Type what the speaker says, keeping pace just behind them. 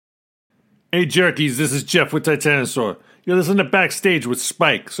Hey, jerkies, this is Jeff with Titanosaur. You're listening to Backstage with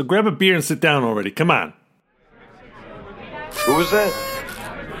Spike, so grab a beer and sit down already. Come on. Who was that?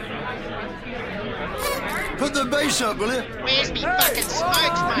 Put the bass up, will you? Where's me fucking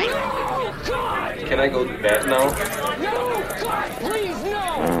smokes, mate? Can I go to bed now? No! God, please, no!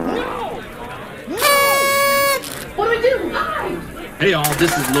 What do we do? Hi! Hey all,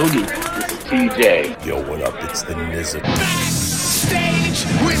 this is Logie. This is TJ. Yo, what up? It's the Nizzard. Backstage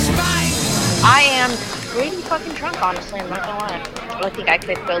with Spike. I am pretty fucking drunk, honestly. I'm not gonna lie. I think I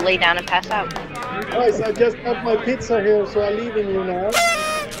could go lay down and pass out. Guys, I just got my pizza here, so I'm leaving you now.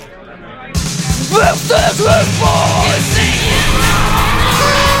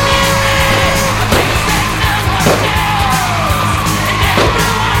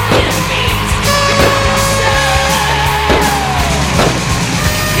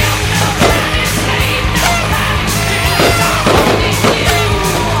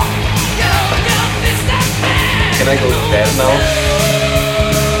 Can I go to bed now?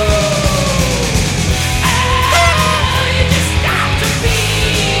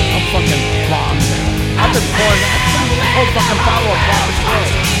 I'm fucking bombed now. I've been pouring a whole fucking bottle of bombs.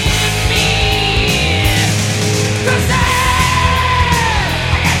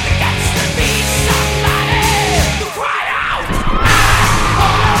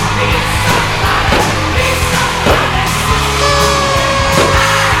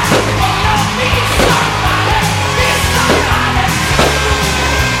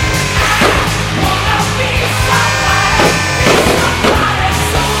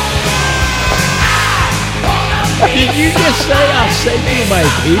 Did you just say I'll save you my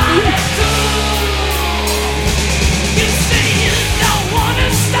baby?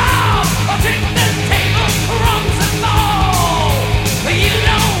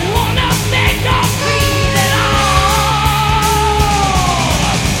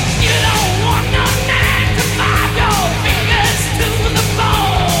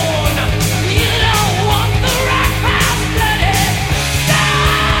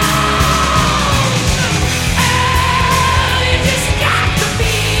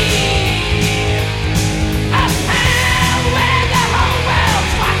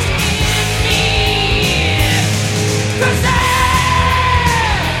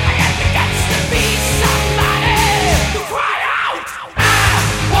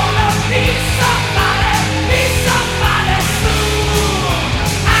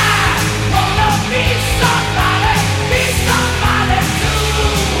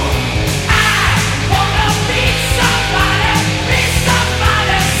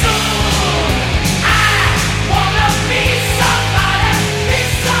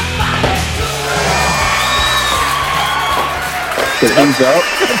 Thumbs up.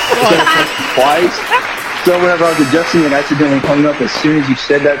 Twice. So whenever I was adjusting, it accidentally hung up as soon as you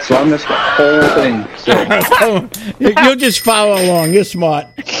said that, so I missed the whole thing. So. You'll just follow along. You're smart.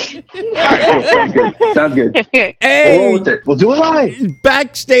 Sounds good. Sounds good. Hey, we'll roll with it. We'll do it live.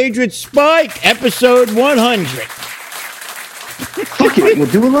 Backstage with Spike, episode 100. Fuck it. We'll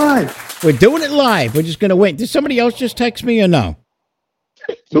do it live. We're doing it live. We're just going to wait. Did somebody else just text me or no?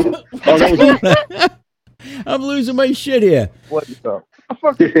 Oh, that was you. I'm losing my shit here. What the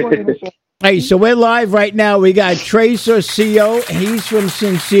fuck? Hey, so we're live right now. We got Trey CEO. He's from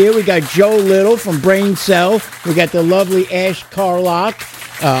Sin Seer. We got Joe Little from Braincell. We got the lovely Ashe Carlock,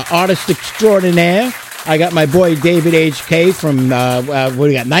 artist extraordinaire. I got my boy David HK from, what do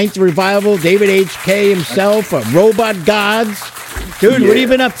we got, Ninth Revival. David HK himself, Robot Gods. Dude, what have you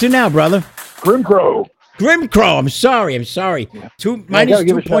been up to now, brother? Grimcrow. I'm sorry. Yeah. Minus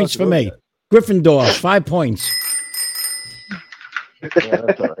 2 points for me. Gryffindor, 5 points. Yeah,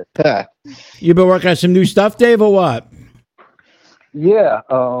 that's all right. You been working on some new stuff, Dave, or what? Yeah.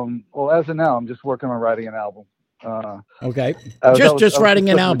 Well, as of now, I'm just working on writing an album. Okay. Just writing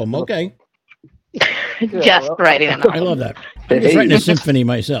an album. Okay. Writing an album. I love that. I'm just writing a symphony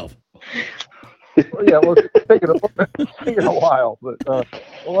myself. Well, yeah, well, it's taken a while, but I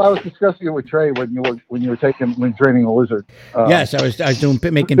was discussing it with Trey when you were training a lizard. Yes, I was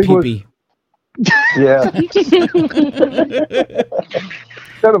making pee-pee. Yeah.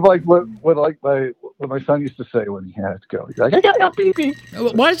 Kind of like what my son used to say when he had to go. He's like, I got no pee-pee.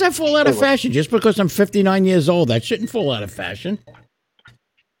 Why does that fall out of fashion? Just because I'm 59 years old, that shouldn't fall out of fashion.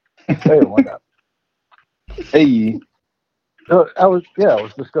 Hey, why not? Hey. I was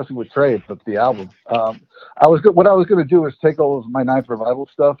discussing with Trey about the album. What I was going to do is take all of my Ninth Revival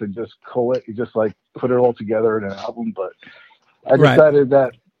stuff and just just like put it all together in an album. But I decided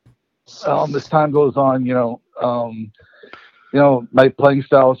that as time goes on, my playing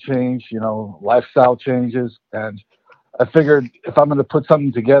styles change, lifestyle changes, and I figured if I'm going to put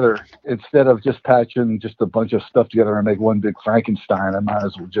something together, instead of just patching just a bunch of stuff together and make one big Frankenstein, I might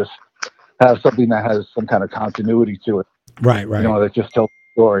as well just have something that has some kind of continuity to it. Right. You know, that just tells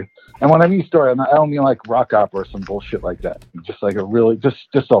a story. And when I mean story, I don't mean like rock opera or some bullshit like that. Just like a really, just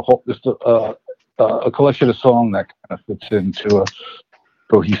a collection of songs that kind of fits into a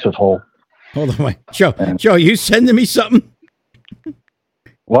cohesive whole. Hold on, wait. Joe, you sending me something?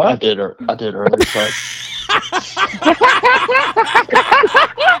 What? I did earlier. Sorry.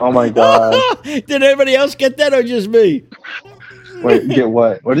 Oh my god! Did anybody else get that or just me? Wait, get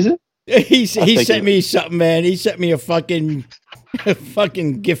what? What is it? He sent me something, man. He sent me a fucking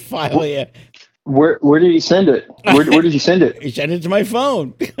GIF file here. Where did he send it? Where did you send it? He sent it to my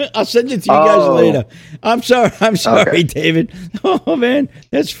phone. I'll send it to you guys later. I'm sorry, okay. David. Oh man,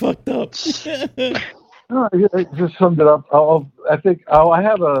 that's fucked up. No, I just summed it up. I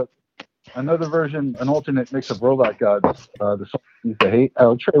have another version, an alternate mix of Robot Gods. The song Used to Hate.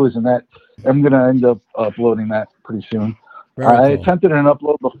 Trey was in that. I'm gonna end up uploading that pretty soon. I attempted an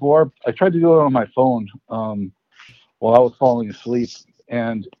upload before. I tried to do it on my phone while I was falling asleep,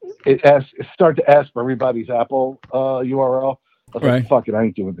 and it started to ask for everybody's Apple URL. I was like, fuck it, I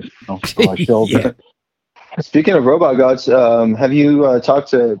ain't doing this. So I shelved it. Speaking of Robot Gods, have you talked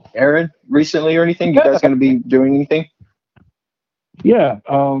to Aaron recently or anything? You guys going to be doing anything? Yeah,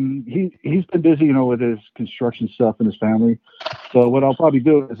 he's been busy, with his construction stuff and his family. So what I'll probably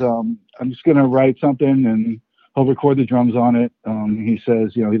do is I'm just gonna write something and he'll record the drums on it. He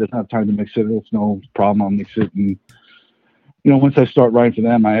says, he doesn't have time to mix it. It's no problem. I'll mix it. And once I start writing for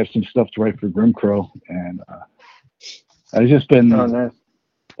them, I have some stuff to write for Grimcrow, and I've just been.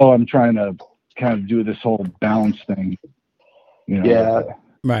 I'm trying to kind of do this whole balance thing.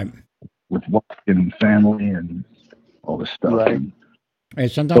 Right. With work and family and all this stuff. Right. Hey,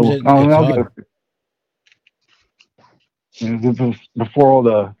 sometimes it's hard. Before all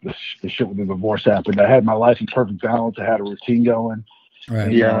the shit with the divorce happened, I had my life in perfect balance. I had a routine going.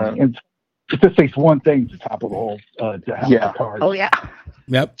 Right. And it just takes one thing to topple the whole the card. Oh yeah.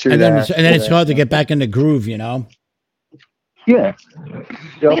 Yep. True and then that. It's hard to get back in the groove, Yeah. We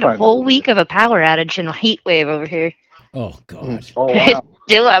had a whole week of a power outage and a heat wave over here. Oh God. Oh, I wow.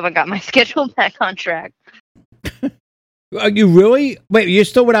 still haven't got my schedule back on track. Are you really? Wait, you're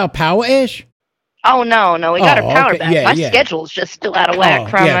still without power, Ash? Oh no, we got our power back. Yeah, my yeah. schedule's just still out of whack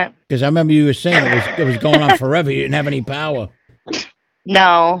from it. Because I remember you were saying it was going on forever. You didn't have any power.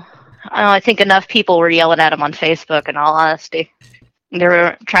 No, I think enough people were yelling at him on Facebook. In all honesty, they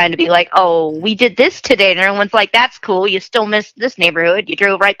were trying to be like, "Oh, we did this today," and everyone's like, "That's cool. You still missed this neighborhood. You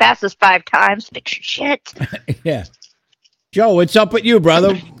drove right past us 5 times. Fix your shit." Yeah. Joe, what's up with you,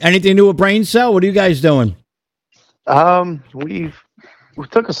 brother? Anything new with Braincell? What are you guys doing? We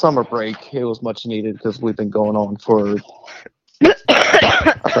took a summer break. It was much needed because we've been going on for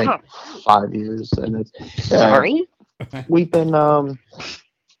I think 5 years, and it's Sorry. We've been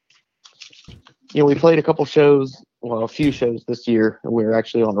we played a couple shows, a few shows this year, and we were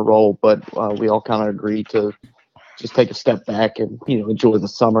actually on a roll, but we all kind of agreed to just take a step back and enjoy the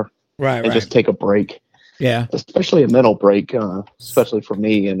summer, and just take a break. Yeah, especially a mental break, especially for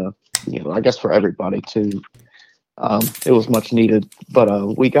me, and I guess for everybody too. It was much needed,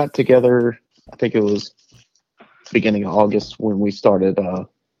 but we got together. I think it was beginning of August when we started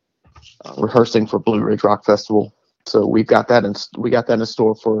rehearsing for Blue Ridge Rock Festival. So we got that in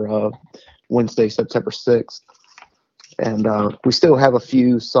store for Wednesday, September 6th, and we still have a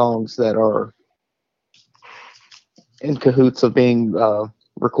few songs that are in cahoots of being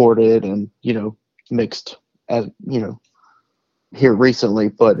recorded and mixed as here recently,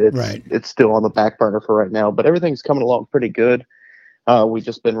 but it's still on the back burner for right now. But everything's coming along pretty good. We've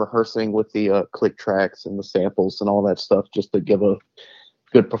just been rehearsing with the click tracks and the samples and all that stuff just to give a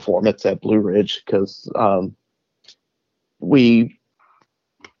good performance at Blue Ridge, because we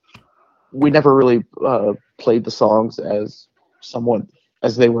never really played the songs as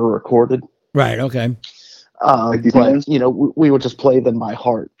they were recorded. Right. Okay. But we would just play them by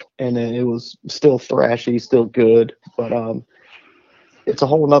heart, and it was still thrashy, still good, but it's a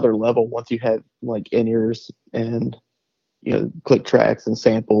whole nother level once you have like in-ears and click tracks and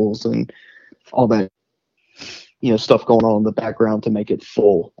samples and all that stuff going on in the background to make it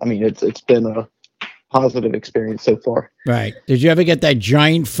full. I mean, it's been a positive experience so far. Right. Did you ever get that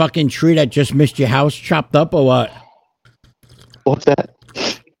giant fucking tree that just missed your house chopped up or what? What's that?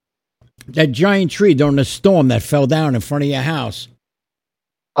 That giant tree during the storm that fell down in front of your house.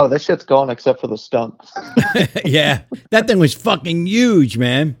 Oh, that shit's gone except for the stump. Yeah, that thing was fucking huge,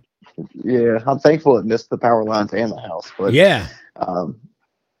 man. Yeah, I'm thankful it missed the power lines and the house. But yeah,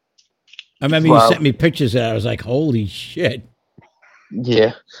 I remember you sent me pictures of that. I was like, holy shit.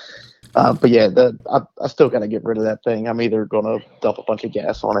 Yeah. But yeah, I still got to get rid of that thing. I'm either going to dump a bunch of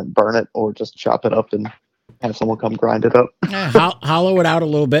gas on it and burn it, or just chop it up and have someone come grind it up. Hollow it out a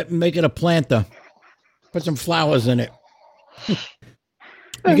little bit and make it a planter. Put some flowers in it.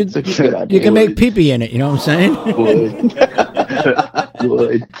 You can make pee-pee in it, you know what I'm saying?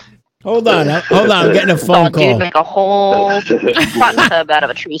 Would. Hold on, I'm getting a phone call. Dude, make a whole hot tub out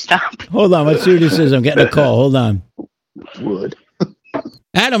of a tree stump. Hold on, let's see who this is. I'm getting a call. Hold on. Would.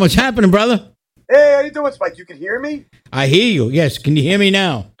 Adam, what's happening, brother? Hey, how you doing, Spike? You can hear me? I hear you. Yes, can you hear me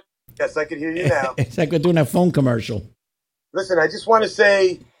now? Yes, I can hear you now. It's like we're doing that phone commercial. Listen, I just want to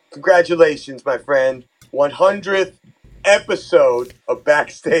say congratulations, my friend. 100th episode of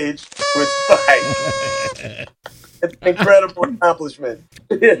Backstage with Spike. It's an incredible accomplishment.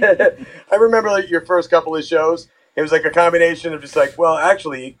 I remember your first couple of shows. It was like a combination of just like, well,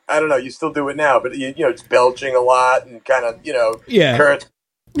 actually, I don't know, you still do it now, but you know, it's belching a lot and kind of, you know, curse,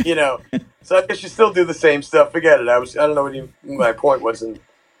 you know. So I guess you still do the same stuff. Forget it. I don't know what my point was. You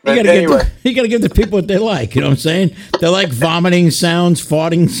gotta give the people what they like. You know what I'm saying? They like vomiting sounds,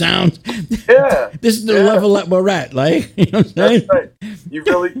 farting sounds. Yeah. This is the level that we're at. Like, you know what I'm saying? That's right.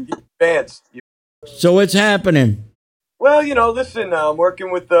 You advanced. So what's happening? Well, you know, listen, I'm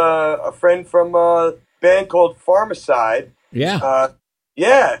working with a friend from a band called Farmacyde. Yeah.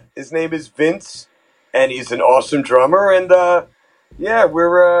 Yeah. His name is Vince, and he's an awesome drummer. And yeah,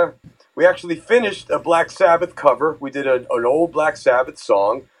 we actually finished a Black Sabbath cover. We did an old Black Sabbath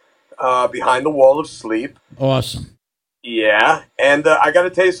song, Behind the Wall of Sleep. Awesome. Yeah. And I got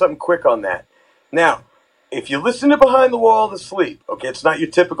to tell you something quick on that. Now, if you listen to Behind the Wall of Sleep, okay, it's not your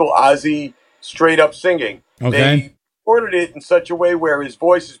typical Ozzy straight up singing. Okay. They recorded it in such a way where his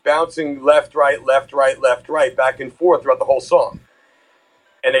voice is bouncing left, right, back and forth throughout the whole song.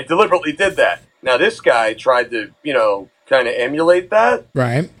 And they deliberately did that. Now, this guy tried to, you know, kind of emulate that.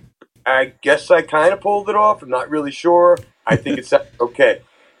 Right. I guess I kind of pulled it off. I'm not really sure. I think it's okay.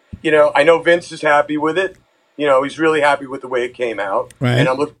 You know, I know Vince is happy with it. You know, he's really happy with the way it came out. Right. And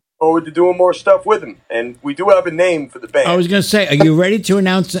I'm looking forward to doing more stuff with him. And we do have a name for the band. I was going to say, are you ready to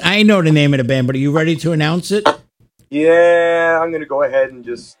announce it? I know the name of the band, but are you ready to announce it? Yeah, I'm going to go ahead and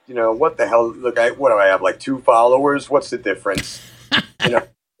just, you know, what the hell? Look, what do I have, like 2 followers? What's the difference? You know,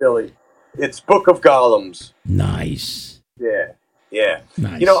 really. It's Book of Golems. Nice. Yeah.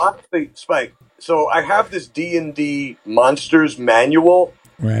 Nice. You know, honestly, Spike, so I have this D&D Monsters manual.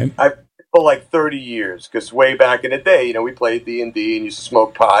 Right. I've for like 30 years, because way back in the day, you know, we played D&D and used to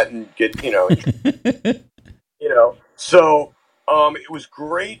smoke pot and get, you know, you know, so it was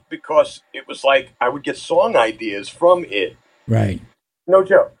great because it was like I would get song ideas from it. Right. No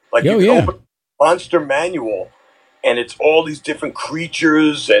joke. Like you yeah. open Monster Manual, and it's all these different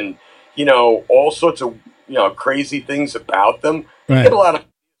creatures and, you know, all sorts of, you know, crazy things about them. Right. You get a lot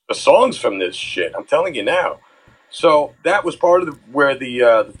of songs from this shit. I'm telling you now. So that was part of where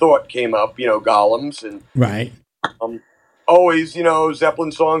the thought came up, you know, golems and right. Always, you know,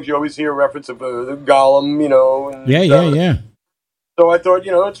 Zeppelin songs. You always hear a reference of the golem, you know. And, yeah. So I thought,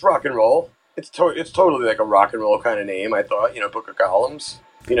 you know, it's rock and roll. It's totally like a rock and roll kind of name. I thought, you know, Book of Golems.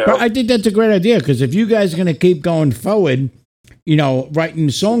 You know, but I think that's a great idea because if you guys are going to keep going forward, you know, writing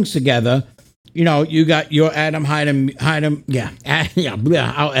songs together. You know, you got your Adam Hyman, yeah,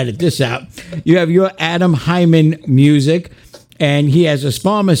 I'll edit this out. You have your Adam Hyman music, and he has a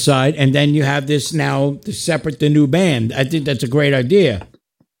Farmacyde, and then you have this now to separate the new band. I think that's a great idea.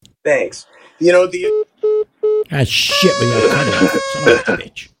 Thanks. You know, shit, we got to cut it off. Son of a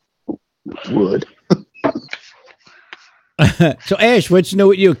bitch. Would. So, Ash, what's new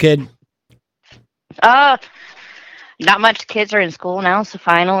with you, kid? Not much. Kids are in school now, so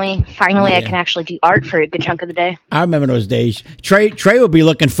finally I can actually do art for a good chunk of the day. I remember those days. Trey will be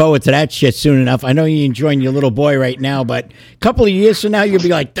looking forward to that shit soon enough. I know you're enjoying your little boy right now, but a couple of years from now, you'll be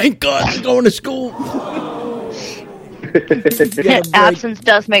like, thank God he's going to school. Absence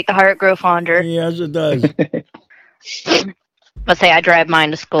does make the heart grow fonder. Yes, it does. Let's say I drive mine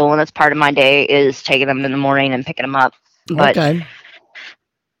to school, and that's part of my day is taking them in the morning and picking them up. But, okay.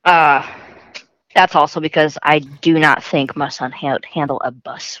 That's also because I do not think my son handle a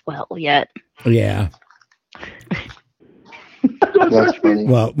bus well yet. Yeah. That's funny.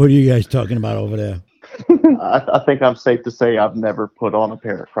 Well, what are you guys talking about over there? I think I'm safe to say I've never put on a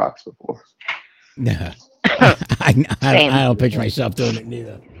pair of Crocs before. Yeah. I don't picture myself doing it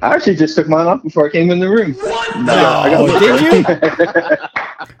neither. I actually just took mine off before I came in the room. No, did you?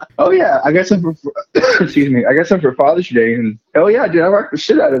 Oh yeah, I got some for excuse me. I got some for Father's Day, and oh yeah, dude, I rocked the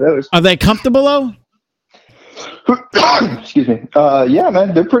shit out of those. Are they comfortable though? Excuse me. Yeah,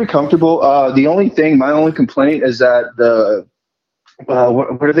 man, they're pretty comfortable. My only complaint is that the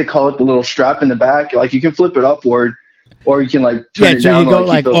what do they call it? The little strap in the back. Like you can flip it upward, or you can like turn it so down. you go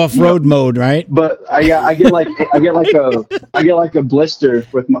like off-road mode, right? But I get like a blister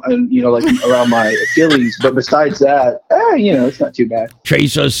with my like around my Achilles. But besides that, it's not too bad. Trey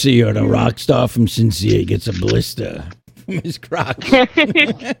Seer, the rock star from Sin Seer, gets a blister from his Crocs.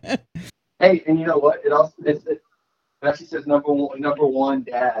 Hey, and you know what? It actually says number one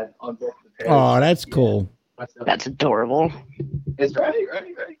dad on both the pairs. Oh, that's cool. That's adorable. It's right.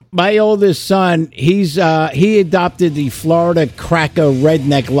 My oldest son, he adopted the Florida cracker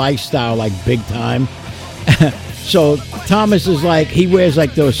redneck lifestyle like big time. So Thomas is like, he wears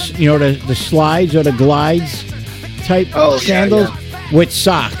like those, the slides or the glides type sandals with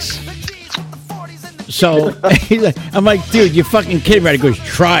socks. So he's like, I'm like, dude, you're fucking kidding me. He goes,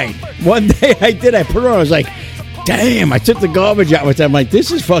 try it. One day I did. I put it on. I was like, damn, I took the garbage out with them. I'm like,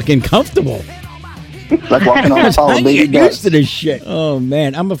 this is fucking comfortable. Like walking on a solid baby get used to this shit. Oh,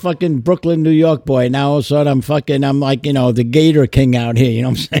 man. I'm a fucking Brooklyn, New York boy. Now all of a sudden I'm like, the Gator King out here. You know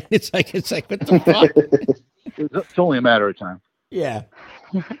what I'm saying? It's like, what the fuck? It's only a matter of time. Yeah.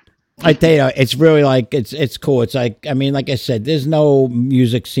 I tell you, it's really like, it's cool. It's like, I mean, like I said, there's no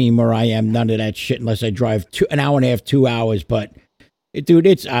music scene where I am, none of that shit, unless I drive an hour and a half, 2 hours. But, dude,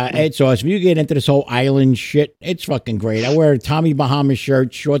 it's awesome. You get into this whole island shit, it's fucking great. I wear a Tommy Bahama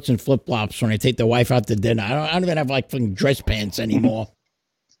shirt, shorts, and flip-flops when I take the wife out to dinner. I don't even have, like, fucking dress pants anymore.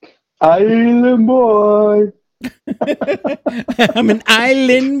 Island boy. I'm an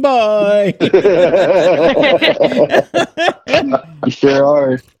island boy. You sure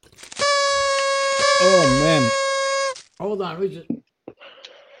are. Oh, man. Hold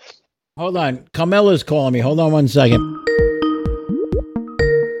on. Carmilla's calling me. Hold on 1 second.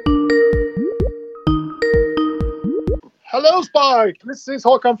 Hello, Spike. This is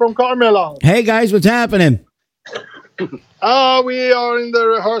Håkan from Carmilla. Hey, guys. What's happening? We are in the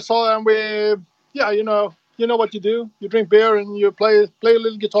rehearsal, and you know what you do. You drink beer, and you play a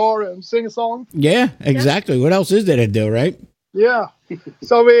little guitar and sing a song. Yeah, exactly. What else is there to do, right? Yeah.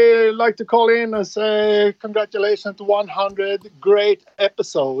 So we like to call in and say congratulations to 100. Great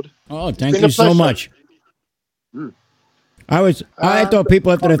episode. Oh, thank you so much. I thought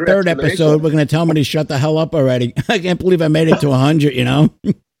people after the third episode were going to tell me to shut the hell up already. I can't believe I made it to 100,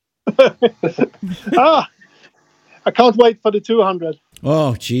 I can't wait for the 200.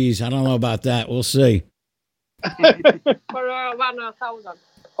 Oh, geez. I don't know about that. We'll see. For 1,000.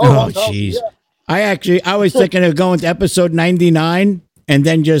 Oh, jeez. Yeah. I was thinking of going to episode 99 and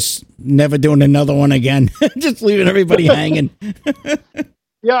then just never doing another one again. Just leaving everybody hanging.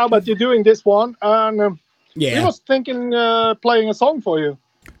 Yeah, but you're doing this one, and yeah. I was thinking playing a song for you.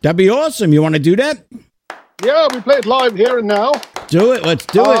 That'd be awesome. You want to do that? Yeah, we play it live here and now. Do it. Let's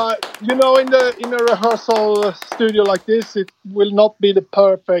do it. In a rehearsal studio like this, it will not be the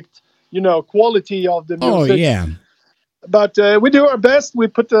perfect, quality of the music. Oh, yeah. But we do our best. We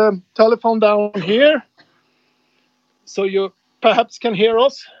put the telephone down here so you perhaps can hear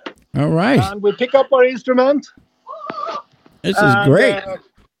us. All right. And we pick up our instrument. This is great.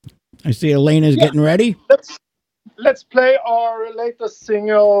 I see Elena's getting ready. Let's play our latest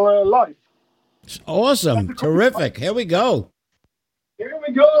single live. Awesome. Terrific. Here we go. Here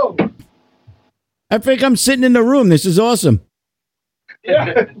we go. I think I'm sitting in the room. This is awesome.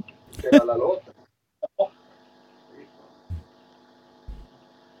 Yeah.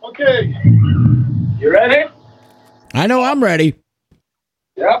 Okay. You ready? I know I'm ready.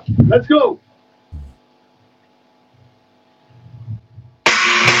 Yep. Let's go.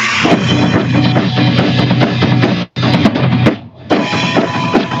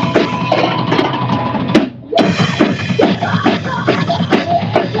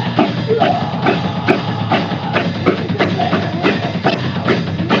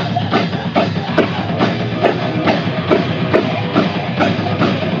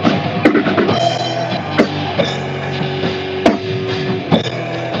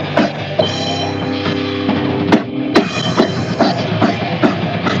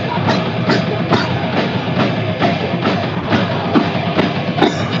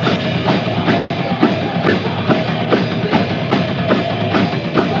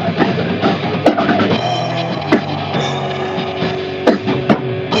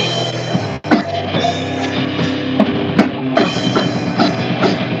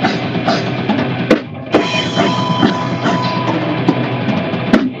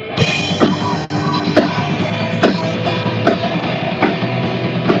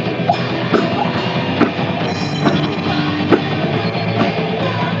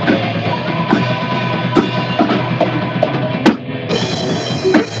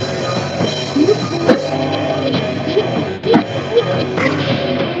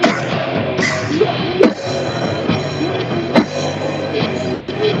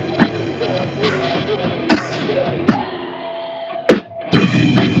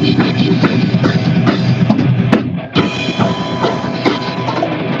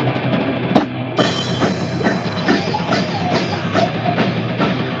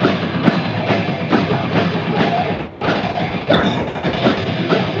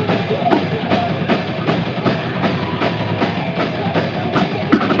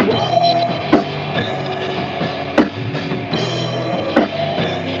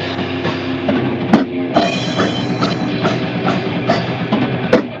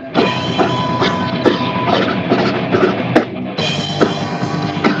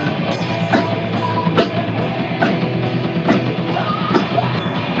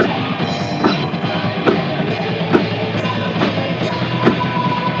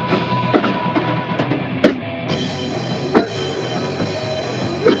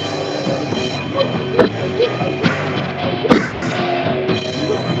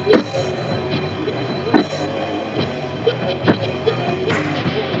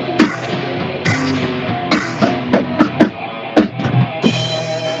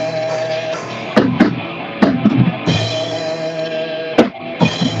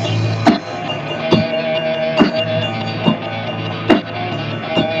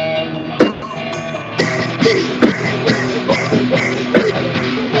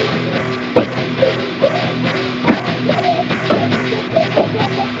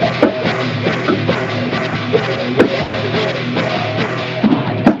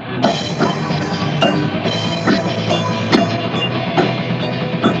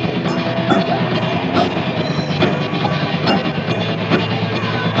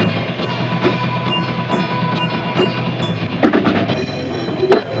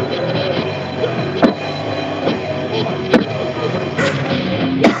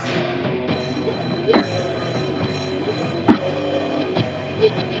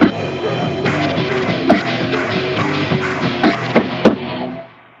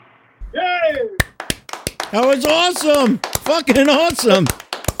 That was awesome. Fucking awesome.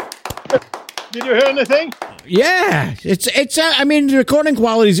 Did you hear anything? Yeah, it's. I mean, the recording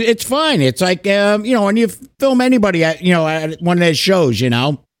quality it's fine. It's like when you film anybody at at one of their shows,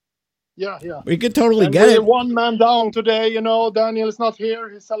 Yeah. we could totally And get we're it. one man down today. Daniel is not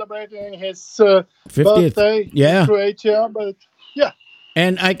here. He's celebrating his 50th. birthday Yeah. in Croatia. But yeah,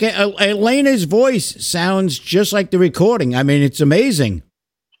 And I get Elena's voice sounds just like the recording. I mean, it's amazing.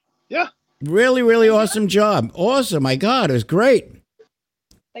 Yeah. Really, really awesome job. Awesome. My God, it was great.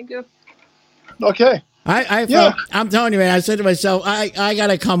 Thank you. Okay. I felt, I'm telling you, man, I said to myself, I got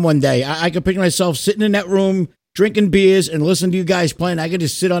to come one day. I could picture myself sitting in that room, drinking beers and listening to you guys playing. I could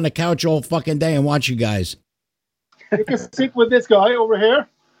just sit on the couch all fucking day and watch you guys. You can sit with this guy over here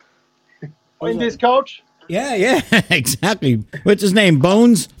on this couch. Yeah, exactly. What's his name?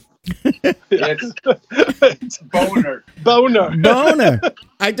 Bones? It's Boner. Boner.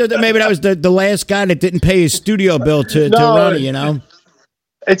 I thought that maybe that was the last guy that didn't pay his studio bill to Ronnie,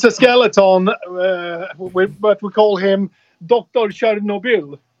 It's a skeleton, but we call him Dr.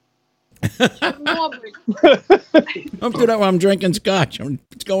 Chernobyl. Don't do that while I'm drinking scotch.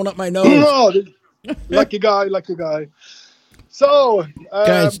 It's going up my nose. Oh, lucky guy. So,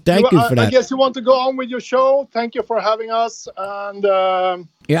 guys, thank you for that. I guess you want to go on with your show. Thank you for having us. And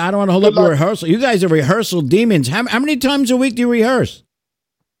yeah, I don't want to hold up the rehearsal. You guys are rehearsal demons. How many times a week do you rehearse?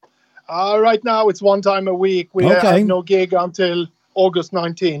 Right now, it's one time a week. We have no gig until August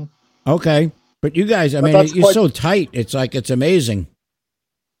 19. Okay. But you guys, I mean, you're so tight. It's like, it's amazing.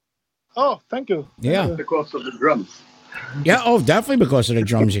 Oh, thank you. Yeah. Because of the drums. Yeah, definitely because of the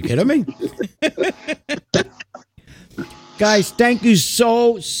drums. You kidding me? Guys, thank you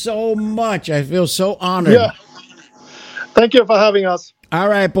so much. I feel so honored. Yeah. Thank you for having us. All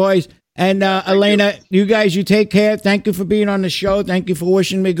right, boys. And Elena, you guys, you take care. Thank you for being on the show. Thank you for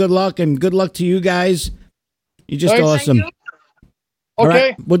wishing me good luck, and good luck to you guys. You're just awesome. Thank you. All Okay.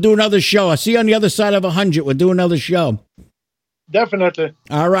 right, we'll do another show. I'll see you on the other side of 100. We'll do another show. Definitely.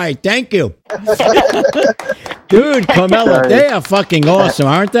 All right. Thank you. Dude, Carmilla, they are fucking awesome,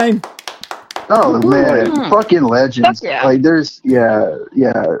 aren't they? Oh man, fucking legends. Yeah. Like they're still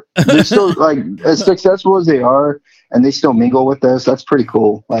like as successful as they are, and they still mingle with us. That's pretty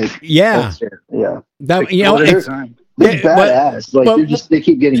cool. Like yeah. That, they're badass. They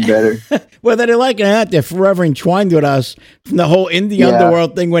keep getting better. Whether they like it or not, they're forever entwined with us from the whole indie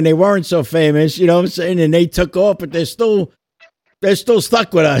underworld thing when they weren't so famous, you know what I'm saying? And they took off, but they're still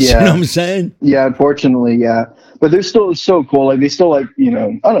stuck with us, you know what I'm saying? Yeah, unfortunately, yeah. But they're still so cool. Like they still like, I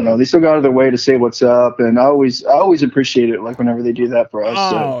don't know, they still go out of their way to say what's up, and I always appreciate it like whenever they do that for us.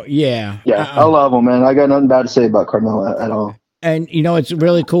 Oh, yeah. Yeah. I love them, man. I got nothing bad to say about Carmilla at all. And it's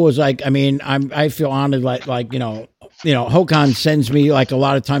really cool is like, I mean, I feel honored like Håkan sends me like a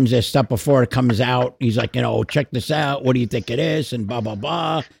lot of times their stuff before it comes out. He's like, check this out. What do you think it is? And blah, blah,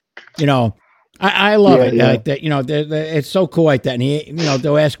 blah. I love it like that. It's so cool like that. And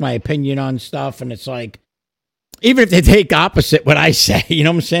they'll ask my opinion on stuff, and it's like, even if they take opposite what I say, you know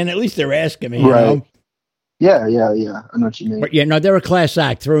what I'm saying? At least they're asking me, you know? Yeah. I know what you mean. But they're a class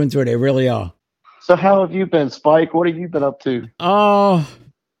act through and through. They really are. So how have you been, Spike? What have you been up to? Oh,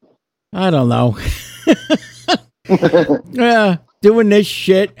 I don't know. Yeah, doing this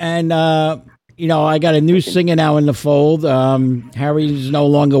shit, and I got a new singer now in the fold. Harry's no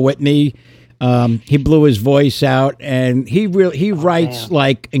longer with me. He blew his voice out, and he writes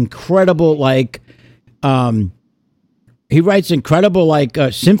like incredible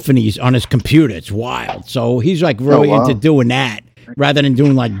symphonies on his computer. It's wild. So he's like really into doing that rather than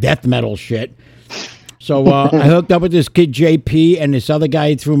doing like death metal shit. So I hooked up with this kid JP and this other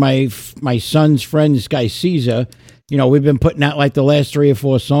guy through my son's friend, this guy Caesar. We've been putting out like the last 3 or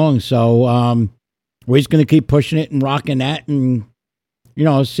 4 songs. So we're just gonna keep pushing it and rocking that, and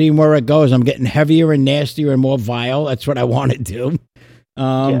seeing where it goes. I'm getting heavier and nastier and more vile. That's what I want to do.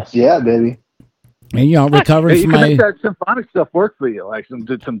 Yeah, baby. And recovering from my that symphonic stuff work for you, like some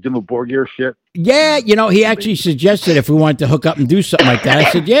Dimmu Borgir shit. Yeah, he actually suggested if we wanted to hook up and do something like that. I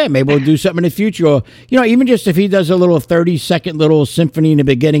said, yeah, maybe we'll do something in the future, or even just if he does a little 30-second little symphony in the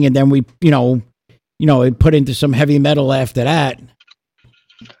beginning, and then we put into some heavy metal after that.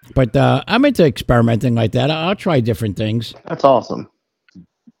 But I'm into experimenting like that. I'll try different things. That's awesome.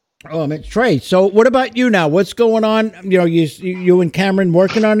 Oh, man, Trey. So, what about you now? What's going on? You and Cameron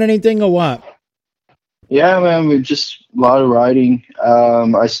working on anything or what? Yeah, man, we're just a lot of writing.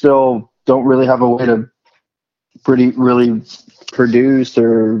 I still don't really have a way to really produce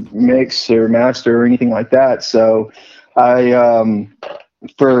or mix or master or anything like that. So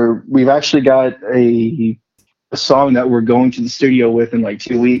we've actually got a song that we're going to the studio with in like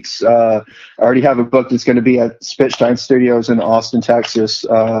 2 weeks. I already have a book that's going to be at Spitshine Studios in Austin, Texas.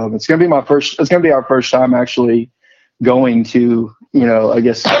 It's going to be our first time actually going to, I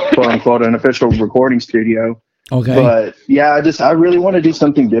guess, quote unquote, an official recording studio. Okay. But yeah, I really want to do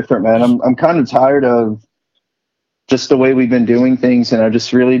something different, man. I'm kind of tired of just the way we've been doing things. And I've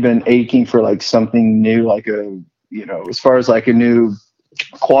just really been aching for like something new, like as far as like a new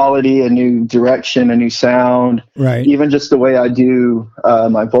quality, a new direction, a new sound, right? Even just the way I do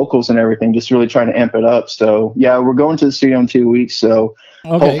my vocals and everything, just really trying to amp it up. So yeah, we're going to the studio in 2 weeks. So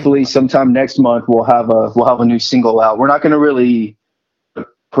hopefully sometime next month we'll have a new single out. We're not going to really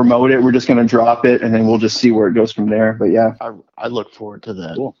promote it. We're just going to drop it and then we'll just see where it goes from there. But yeah, I look forward to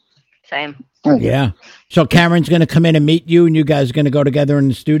that. Cool. Same. Yeah. So Cameron's going to come in and meet you, and you guys are going to go together in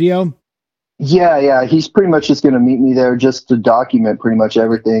the studio? Yeah. He's pretty much just going to meet me there just to document pretty much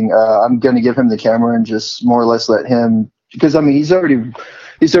everything. I'm going to give him the camera and just more or less let him, because I mean, he's already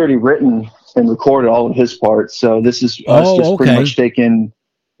written and recorded all of his parts. So this is us just pretty much taking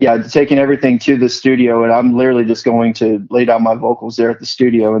everything to the studio, and I'm literally just going to lay down my vocals there at the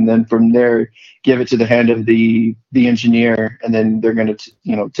studio, and then from there give it to the hand of the engineer, and then they're going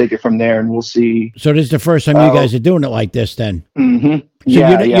to take it from there, and we'll see. So this is the first time you guys are doing it like this, then? Mm-hmm. So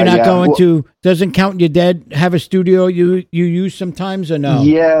you're not going to? Doesn't Count Your Dead have a studio you use sometimes, or no?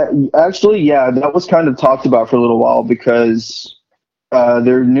 Yeah, actually, that was kind of talked about for a little while because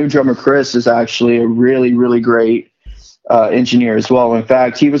their new drummer Chris is actually a really, really great engineer as well. In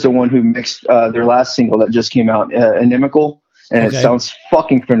fact, he was the one who mixed their last single that just came out, Inimical, and it sounds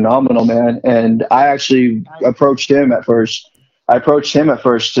fucking phenomenal, man. And I actually approached him at first.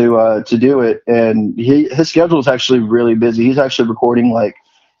 To do it, and his schedule is actually really busy. He's actually recording like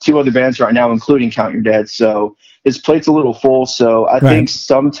 2 other bands right now, including Count Your Dead. So his plate's a little full. So I think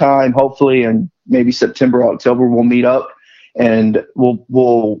sometime, hopefully, in maybe September, October, we'll meet up and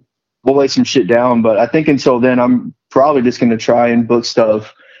we'll lay some shit down. But I think until then, I'm probably just going to try and book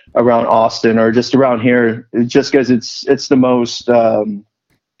stuff around Austin or just around here, just because it's the most.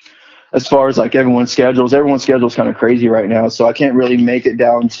 As far as like everyone's schedule's kind of crazy right now, so I can't really make it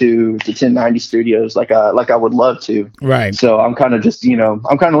down to 1090 studios like I would love to. Right. So I'm kind of just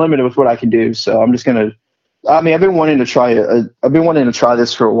I'm kind of limited with what I can do. So I'm just gonna. I mean, I've been wanting to try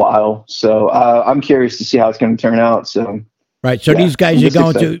this for a while. So I'm curious to see how it's going to turn out. So. Right. So these guys you're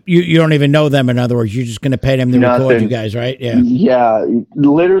going to, you don't even know them. In other words, you're just going to pay them to record you guys, right? Yeah. Yeah.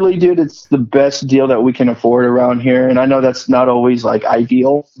 Literally, dude, it's the best deal that we can afford around here. And I know that's not always like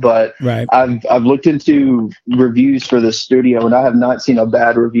ideal, but I've looked into reviews for this studio and I have not seen a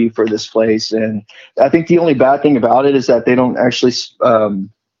bad review for this place. And I think the only bad thing about it is that they don't actually,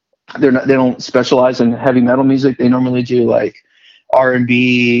 they don't specialize in heavy metal music. They normally do like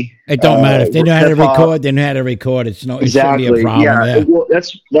R&B. It don't matter if they know how to record. They know how to record. It shouldn't be a problem. Yeah. Well,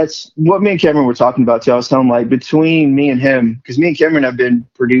 that's what me and Cameron were talking about too. I was telling him, like, between me and him, because me and Cameron have been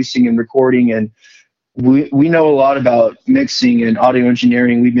producing and recording, and we know a lot about mixing and audio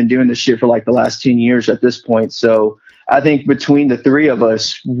engineering. We've been doing this shit for like the last 10 years at this point. So I think between the 3 of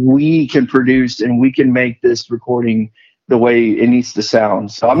us, we can produce and we can make this recording the way it needs to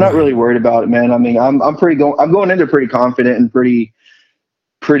sound. So I'm not really worried about it, man. I mean, I'm going into pretty confident and pretty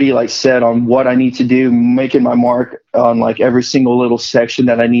like set on what I need to do, making my mark on like every single little section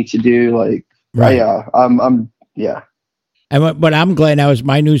that I need to do. Like, I'm. But I'm glad now is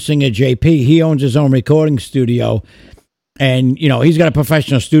my new singer, JP. He owns his own recording studio, and he's got a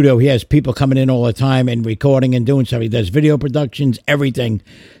professional studio. He has people coming in all the time and recording and doing stuff. He does video productions, everything.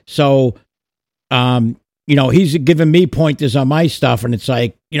 So, he's giving me pointers on my stuff, and it's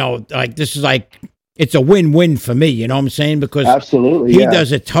like, like this is like. It's a win-win for me, you know what I'm saying? Because absolutely, he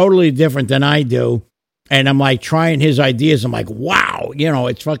does it totally different than I do. And I'm like trying his ideas. I'm like, wow,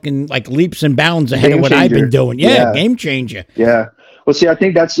 it's fucking like leaps and bounds ahead of what I've been doing. Yeah, game changer. Yeah. Well, see, I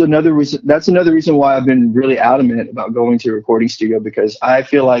think that's another reason why I've been really adamant about going to a recording studio, because I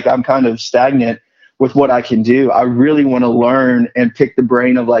feel like I'm kind of stagnant with what I can do. I really want to learn and pick the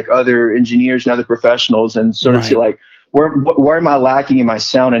brain of like other engineers and other professionals and sort of see like, where am I lacking in my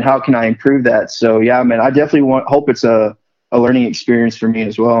sound and how can I improve that? So yeah, man, I definitely hope it's a learning experience for me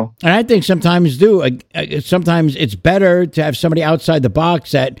as well. And I think sometimes sometimes it's better to have somebody outside the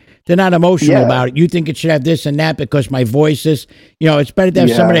box that they're not emotional about it. You think it should have this and that because my voice is, it's better to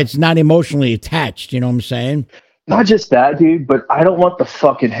have somebody that's not emotionally attached. You know what I'm saying? Not just that, dude, but I don't want the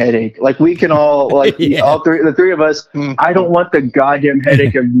fucking headache. Like, we can all, like, the 3 of us, I don't want the goddamn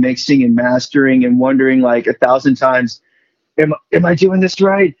headache of mixing and mastering and wondering, like, 1,000 times, am I doing this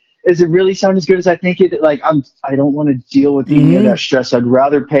right? Does it really sound as good as I think it? Like, I don't want to deal with any of that stress. I'd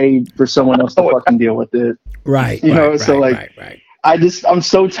rather pay for someone else to fucking deal with it. Right. You know, right, so right, like, right. I'm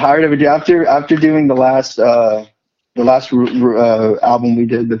so tired of it. After doing the last album we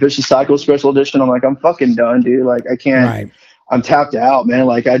did, the Vicious Cycle special edition, I'm like, I'm fucking done, dude. Like, I can't. Right. I'm tapped out, man.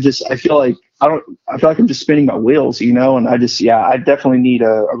 Like, I feel like I feel like I'm just spinning my wheels, you know. And I definitely need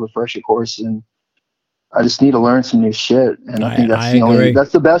a refresher course, and I just need to learn some new shit. And I think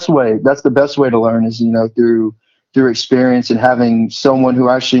that's the best way. That's the best way to learn is, you know, through experience and having someone who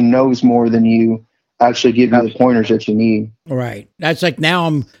actually knows more than you actually give you the pointers that you need. Right. That's like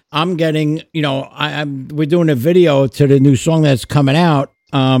now I'm getting, you know, we're doing a video to the new song that's coming out.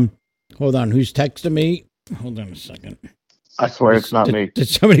 Hold on, who's texting me? Hold on a second. I swear it's not me. Did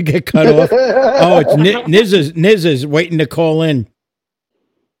somebody get cut off? Oh, it's Niz is waiting to call in.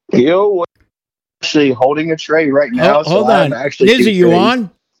 Yo, actually holding a tray right now. Hold on. Niz, are you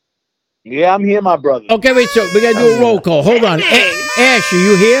on? Yeah, I'm here, my brother. Okay, wait, so we got to do a roll call. Hold on. Ash, are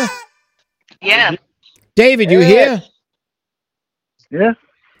you here? Yeah. David, you here? Yeah.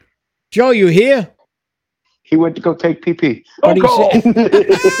 Joe, you here? He went to go take PP. What do you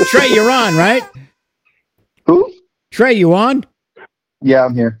say? Trey, you're on, right? Who? Trey, you on? Yeah,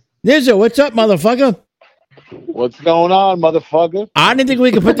 I'm here. Nizzo, what's up, motherfucker? What's going on, motherfucker? I didn't think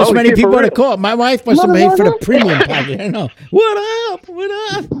we could put this many people on a call. My wife must have paid for the premium package. I don't know. What up? What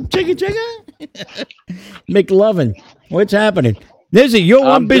up? Chicka. McLovin. What's happening? Nizzy, you're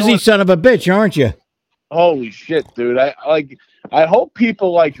one busy son of a bitch, aren't you? Holy shit, dude. I hope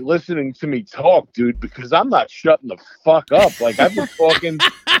people like listening to me talk, dude, because I'm not shutting the fuck up. Like, I've been talking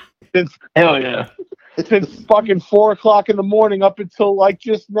since Hell yeah. It's been fucking 4:00 in the morning up until like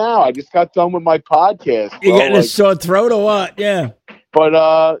just now. I just got done with my podcast. You getting a sore throat or what? Yeah.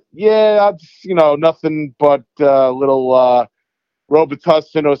 But yeah, I'm just, you know, nothing but little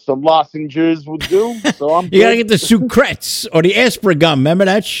Robitussin or some lozenges would do. So I'm You gotta get the Sucrets or the Aspergum. Remember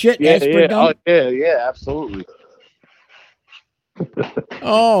that shit? yeah, Aspergum? yeah, absolutely.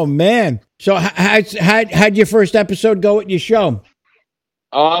 Oh man. So how'd your first episode go at your show?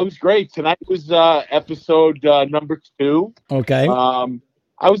 It was great. Tonight was episode number 2. Okay.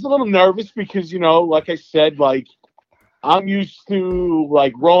 I was a little nervous because, you know, like I said, like I'm used to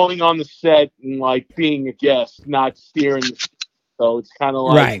like rolling on the set and like being a guest, not steering. So it's kind of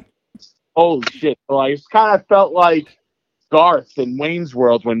like, right. Holy shit! So I just kind of felt like Garth in Wayne's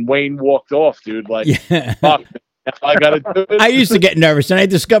World when Wayne walked off, dude. Like, fuck, I gotta do it. I used to get nervous, and I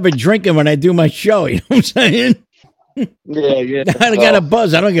discovered drinking when I do my show. You know what I'm saying? Yeah. I got a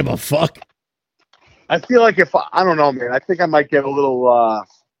buzz. I don't give a fuck. I feel like if I don't know, man. I think I might get a little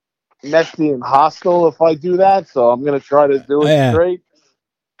messy and hostile if I do that. So I'm gonna try to do it straight.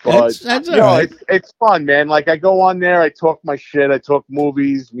 But that's you know, all right. it's fun, man. Like I go on there, I talk my shit, I talk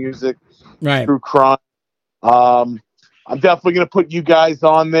movies, music, true crime. I'm definitely gonna put you guys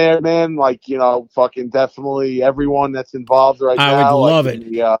on there, man. Like, you know, fucking definitely everyone that's involved right now. I would love it.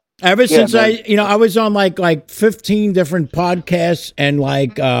 Ever since man. I was on like 15 different podcasts and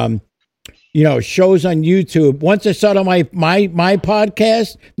like shows on YouTube. Once I started on my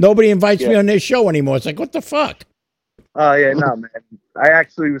podcast, nobody invites me on their show anymore. It's like, what the fuck? Oh yeah, no, man. I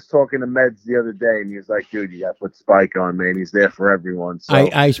actually was talking to Meds the other day, and he was like, "Dude, you got to put Spike on, man. He's there for everyone." So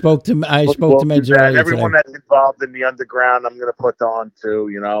I spoke to Meds earlier. Everyone today. that's involved in the underground, I'm gonna put on too.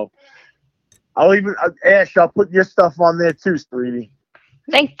 You know, I'll even Ash. I'll put your stuff on there too, sweetie.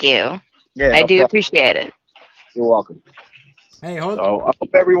 Thank you. Yeah, I do appreciate it. You're welcome. Hey, hold on. So I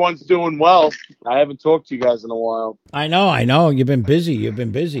hope everyone's doing well. I haven't talked to you guys in a while. I know. You've been busy.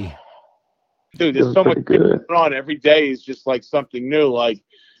 Dude, there's so much going on. Every day is just like something new. Like,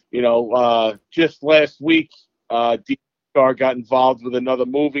 you know, just last week, DemonScar got involved with another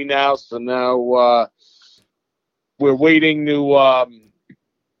movie now. So now we're waiting to.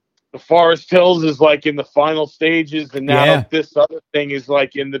 The Forest Hills is like in the final stages, and now this other thing is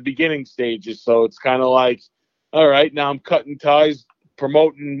like in the beginning stages. So it's kind of like, all right, now I'm cutting ties,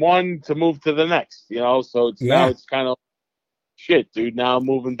 promoting one to move to the next. You know, so it's now it's kind of shit, dude. Now I'm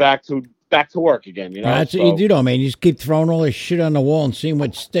moving back to work again, you know. That's what you do, though, man. You just keep throwing all this shit on the wall and seeing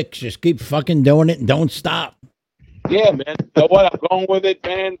what sticks. Just keep fucking doing it and don't stop. Yeah, man. You know what? I'm going with it,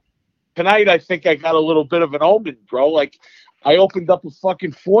 man. Tonight, I think I got a little bit of an omen, bro. Like, I opened up a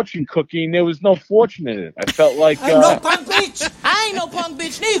fucking fortune cookie and there was no fortune in it. I felt like I'm no punk bitch. I ain't no punk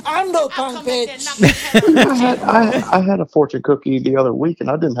bitch neither. I'm no punk bitch. I had a fortune cookie the other week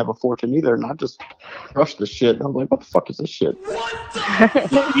and I didn't have a fortune either, and I just crushed the shit. And I'm like, what the fuck is this shit?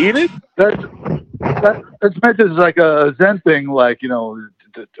 Eat it? It's meant as like a Zen thing, like, you know,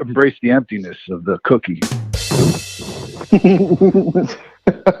 to embrace the emptiness of the cookie.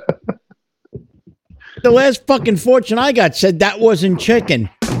 The last fucking fortune I got said that wasn't chicken.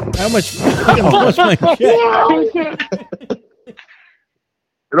 I almost fucking lost my shit.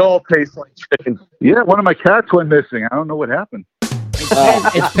 It all tastes like chicken. Yeah, one of my cats went missing. I don't know what happened.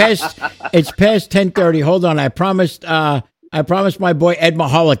 It's past 10:30. Hold on. I promised my boy Ed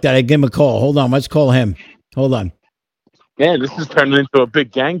Mahalick that I'd give him a call. Hold on. Let's call him. Hold on. Man, this is turning into a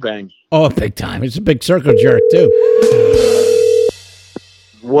big gangbang. Oh, big time. It's a big circle jerk, too.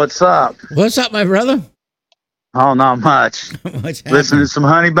 What's up? What's up, my brother? Oh, not much. What's Listening to some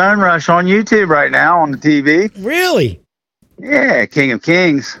Honey Bone Rush on YouTube right now on the TV. Really? Yeah, King of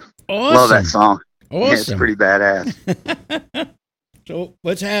Kings. Awesome. Love that song. Awesome. Yeah, it's pretty badass. So,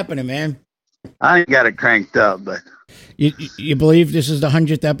 what's happening, man? I ain't got it cranked up, but You believe this is the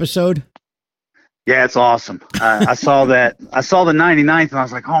 100th episode? yeah, it's awesome. I saw that. I saw the 99th, and I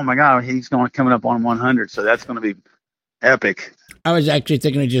was like, oh my god, he's coming up on 100, so that's going to be epic. I was actually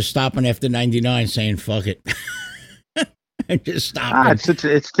thinking of just stopping after 99, saying "fuck it," and just stopping.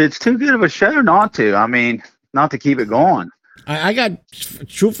 It's too good of a show not to. I mean, not to keep it going. I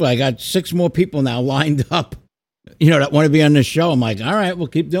got 6 more people now lined up, that want to be on this show. I'm like, all right, we'll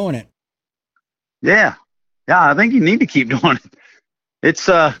keep doing it. Yeah, I think you need to keep doing it. It's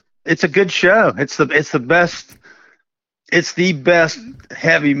a good show. It's the best. It's the best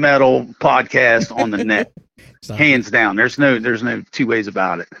heavy metal podcast on the net, hands down. There's no two ways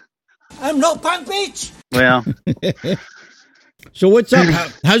about it. I'm no punk bitch. Well, so what's up?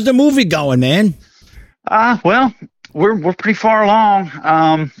 How's the movie going, man? Well, we're pretty far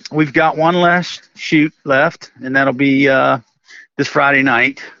along. We've got one last shoot left, and that'll be this Friday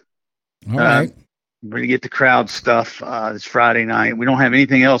night. All right. We're going to get the crowd stuff this Friday night. We don't have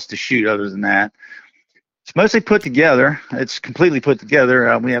anything else to shoot other than that. It's mostly put together. It's completely put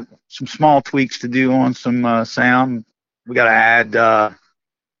together. We have some small tweaks to do on some sound. We got to add the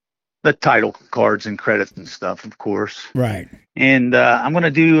title cards and credits and stuff, of course. Right. And I'm going to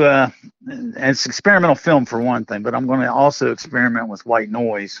do it's experimental film for one thing, but I'm going to also experiment with white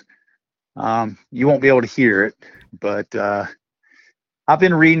noise. You won't be able to hear it, but I've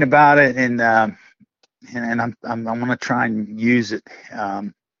been reading about it, and I'm going to try and use it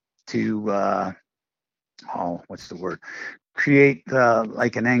to what's the word? Create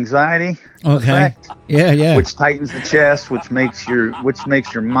like an anxiety effect. Yeah. Which tightens the chest, which makes your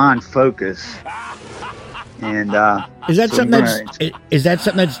mind focus. And is that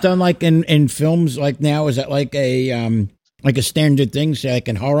something that's done like in films like now? Is that like a standard thing, say like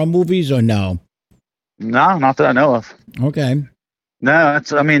in horror movies, or no? No, not that I know of. Okay. No,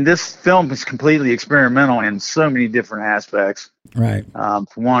 this film is completely experimental in so many different aspects. Right. For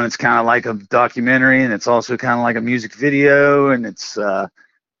one, it's kind of like a documentary, and it's also kind of like a music video, and it's a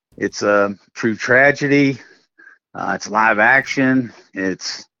true tragedy. It's live action.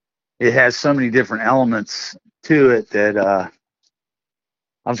 It has so many different elements to it that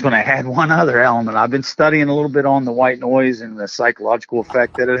I was going to add one other element. I've been studying a little bit on the white noise and the psychological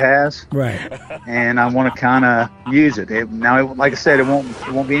effect that it has. Right. And I want to kind of use it. Now, like I said, it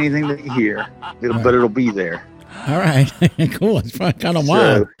won't be anything that you hear, but it'll be there. All right. Cool. It's kind of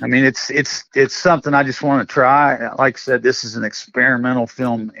wild. So, it's something I just want to try. Like I said, this is an experimental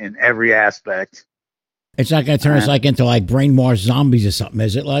film in every aspect. It's not going to turn us into brain Mars zombies or something,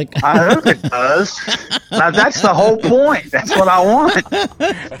 is it? I hope it does. Now, that's the whole point. That's what I want.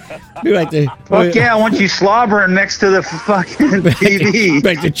 I want you slobbering next to the fucking TV.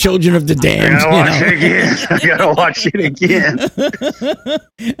 Like the Children of the Damned. I gotta watch it again.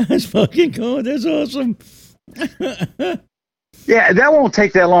 That's fucking cool. That's awesome. Yeah, that won't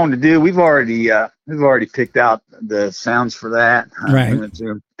take that long to do. We've already picked out the sounds for that. Right. I'm going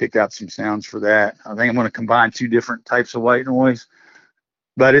to pick out some sounds for that. I think I'm going to combine 2 different types of white noise,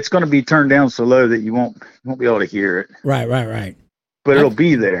 but it's going to be turned down so low that you won't be able to hear it. Right. But it'll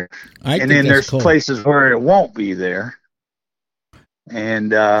be there. And then there's places where it won't be there,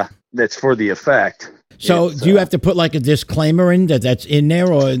 and that's for the effect. So do you have to put like a disclaimer in that's in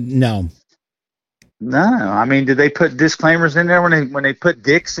there, or no? No, did they put disclaimers in there when they put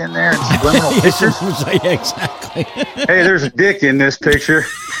dicks in there and subliminal pictures? Yeah, exactly. Hey, there's a dick in this picture.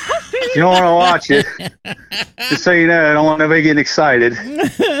 If you don't want to watch it, just so you know, I don't want nobody getting excited.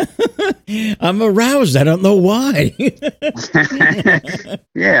 I'm aroused. I don't know why.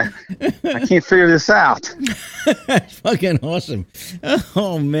 Yeah, I can't figure this out. That's fucking awesome.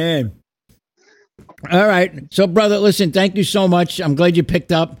 Oh, man. All right. So, brother, listen, thank you so much. I'm glad you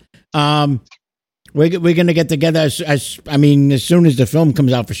picked up. We're going to get together as soon as the film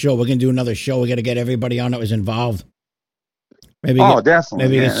comes out, for sure. We're going to do another show. We're going to get everybody on that was involved. Definitely.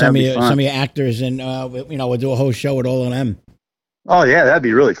 Maybe get some of your actors, and we'll do a whole show with all of them. Oh yeah, that'd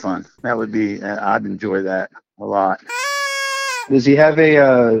be really fun. That would be. I'd enjoy that a lot. Does he have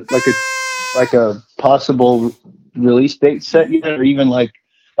a like a possible release date set yet, or even like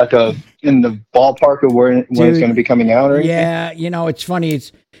a in the ballpark of when it's going to be coming out? Or anything? Yeah, it's funny.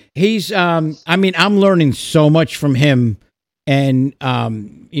 He's I mean, I'm learning so much from him, and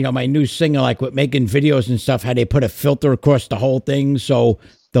my new singer, like with making videos and stuff, how they put a filter across the whole thing, so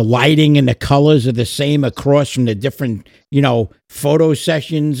the lighting and the colors are the same across from the different photo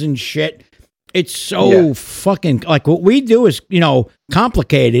sessions and shit. It's so fucking, like, what we do is,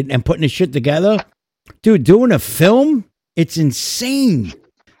 complicated, and putting the shit together. Dude, doing a film, it's insane.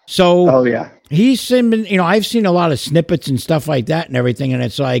 So, he's been, I've seen a lot of snippets and stuff like that and everything, and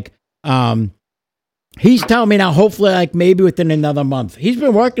it's like, he's telling me now, hopefully, like, maybe within another month. He's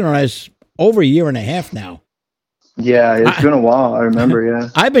been working on this over a year and a half now. Yeah, it's been a while. I remember, yeah.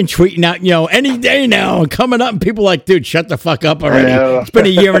 I've been tweeting out, any day now, and coming up, and people are like, dude, shut the fuck up already. It's been a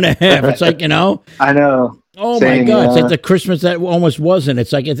year and a half. It's like, I know. Oh, Same, my God. It's like the Christmas that almost wasn't.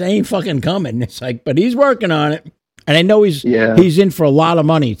 It's like, it ain't fucking coming. It's like, but he's working on it. And I know he's in for a lot of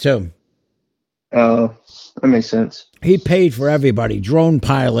money, too. Oh, that makes sense. He paid for everybody, drone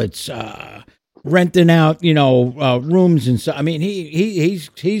pilots, renting out, rooms and stuff. I mean, he's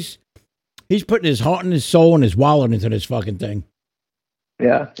putting his heart and his soul and his wallet into this fucking thing.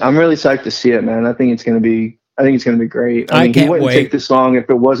 Yeah, I'm really psyched to see it, man. I think it's gonna be great. I mean, can't he wouldn't wait. take this long if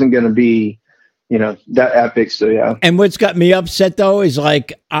it wasn't gonna be, that epic. So yeah. And what's got me upset though is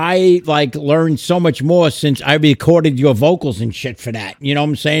like I learned so much more since I recorded your vocals and shit for that. You know what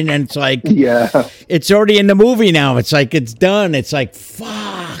I'm saying? And it's like, it's already in the movie now. It's like it's done. It's like,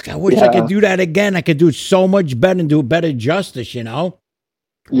 fuck. I wish I could do that again. I could do it so much better and do better justice.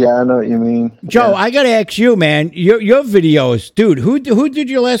 Yeah, I know what you mean. Joe, I gotta ask you, man. Your videos, dude. Who did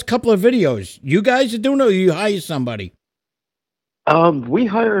your last couple of videos? You guys are doing it, or you hire somebody? We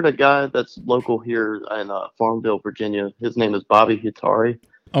hired a guy that's local here in Farmville, Virginia. His name is Bobby Hitari.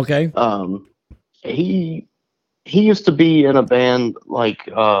 Okay. He used to be in a band like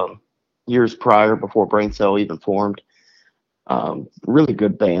years prior, before Braincell even formed. Really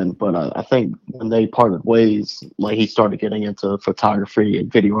good band, but I think when they parted ways, like, he started getting into photography and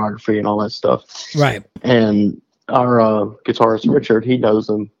videography and all that stuff. Right. And our guitarist Richard, he knows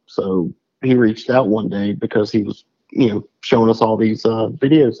him, so he reached out one day because he was, showing us all these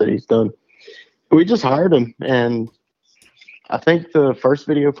videos that he's done. We just hired him, and I think the first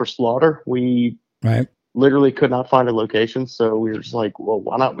video for Slaughter, we literally could not find a location, so we were just like, well,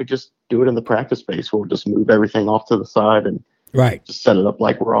 why not we just do it in the practice space? We'll just move everything off to the side and just set it up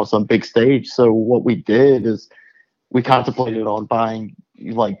like we're on some big stage. So what we did is we contemplated on buying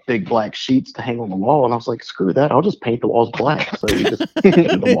like big black sheets to hang on the wall, and I was like, screw that, I'll just paint the walls black. So we just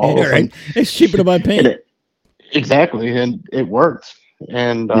painted the walls. It's cheaper to buy paint. Exactly, and it worked.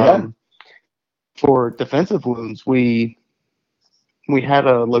 And for defensive wounds, we had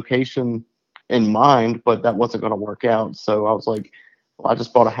a location in mind, but that wasn't going to work out. So I was like, well, I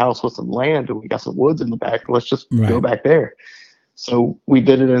just bought a house with some land, and we got some woods in the back. Let's just go back there. So we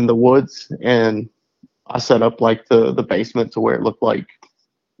did it in the woods, and I set up like the basement to where it looked like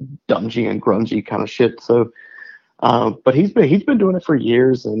dungy and grungy kind of shit. So, but he's been doing it for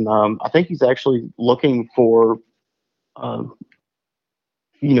years, and I think he's actually looking for,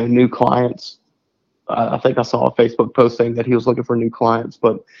 new clients. I think I saw a Facebook post saying that he was looking for new clients,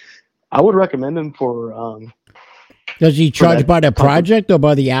 but I would recommend him for. Does he charge by the project or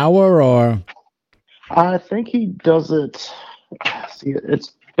by the hour, or? I think he does it. See,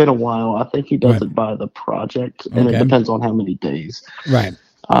 it's been a while. I think he does it by the project, and it depends on how many days. Right.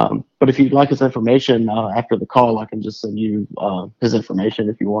 But if you'd like his information after the call, I can just send you his information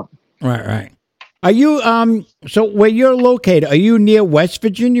if you want. Right. Are you so where you're located? Are you near West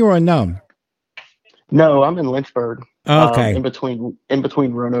Virginia or no? No, I'm in Lynchburg. Okay. In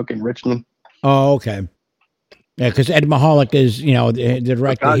between Roanoke and Richmond. Oh, okay. Yeah, because Ed Mahalick is, the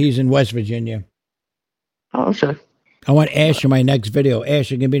director. He's in West Virginia. Oh, sure. I want Ashe in my next video.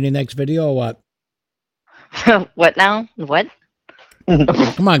 Ashe, you gonna be in the next video or what? What now? What?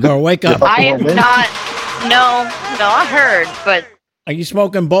 Come on, girl, wake up. I am not. No, I heard, but. Are you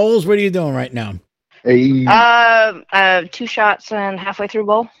smoking bowls? What are you doing right now? 2 shots and halfway through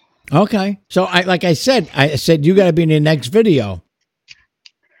bowl. Okay, so I said you got to be in the next video.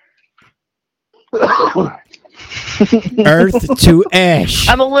 Earth to Ashe.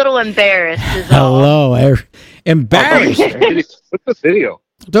 I'm a little embarrassed. Hello, embarrassed. What's the video?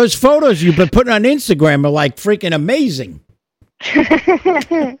 Those photos you've been putting on Instagram are like freaking amazing.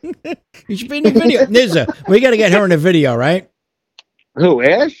 You should be in the video. Nizza, we got to get her in the video, right? Who,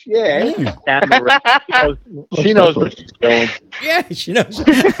 Ash? Yeah, Ash. She knows what she's doing. Yeah, she knows.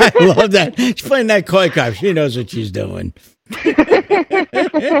 I love that. She's playing that koi cop. She knows what she's doing.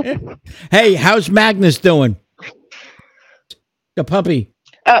 Hey, how's Magnus doing? The puppy.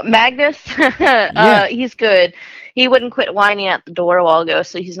 Magnus? He's good. He wouldn't quit whining at the door a while ago,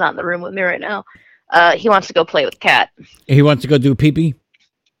 so he's not in the room with me right now. He wants to go play with the cat. He wants to go do pee-pee?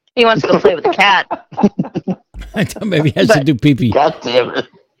 He wants to go play with the cat. I thought maybe he has to do pee-pee. God damn it.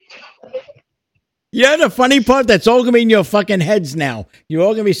 Yeah, the funny part, that's all going to be in your fucking heads now. You're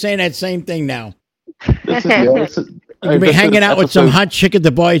all going to be saying that same thing now. This is, You're going to be hanging out with some hot chick at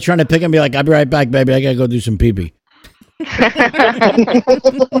the bar. You're trying to pick and be like, I'll be right back, baby. I got to go do some pee-pee.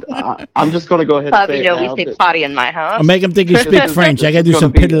 I'm just going to go ahead and say you know, we say potty in my house. I'll make him think you speak French. I got to do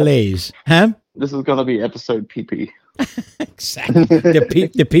some piddles. Huh? This is going to be episode PP. Exactly.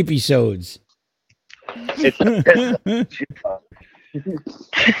 The pee-pee sods. You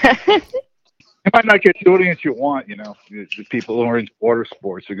might not get the audience you want, you know. The people who are into water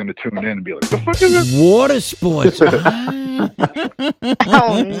sports are going to tune in and be like, "The fuck is this?" Water sports.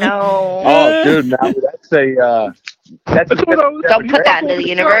 Oh no! Oh, dude, now that's a don't put that into the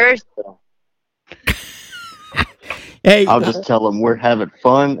universe. Hey, I'll just tell them we're having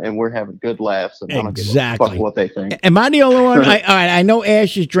fun and we're having good laughs, and I don't give a fuck what they think. Am I the only one? All right, I know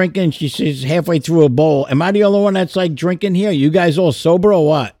Ash is drinking. She's halfway through a bowl. Am I the only one that's like drinking here? You guys all sober or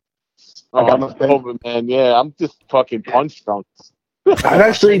what? Oh, I'm over, man. Yeah, I'm just fucking punch drunk. I've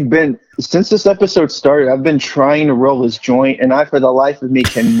actually been, since this episode started, I've been trying to roll this joint, and I, for the life of me,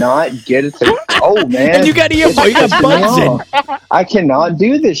 cannot get it to. Oh man! And you got earphones. You got buds in. I cannot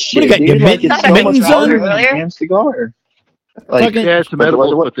do this shit. What, you got your It's so mittens much harder on? than a damn cigar. Like, Fucking- Yeah, some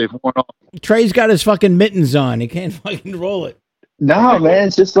edibles, but they've worn off. Trey's got his fucking mittens on. He can't fucking roll it. no, man,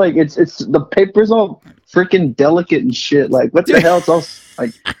 it's just like it's the paper's all freaking delicate and shit. Like, what the hell? It's all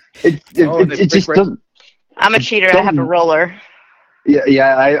like it just doesn't. I'm a cheater. I have a roller.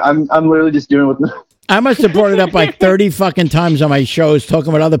 Yeah. I'm literally just doing what. I must have brought it up like 30 fucking times on my shows,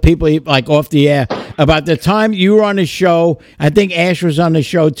 talking with other people like off the air about the time you were on the show. I think Ash was on the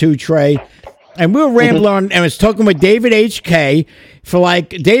show too, Trey. And we were rambling on and was talking with David HK for like,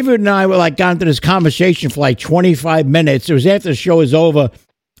 David and I were like, got into this conversation for like 25 minutes. It was after the show was over.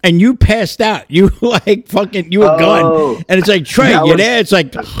 And you passed out. You like fucking, you were gone. And it's like, Trey, you're there. It's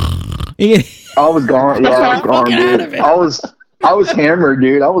like, I was gone. Yeah, I was gone, dude. I was hammered,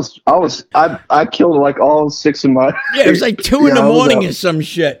 dude. I killed like all 6 of my. Yeah, it was like 2 in the morning or some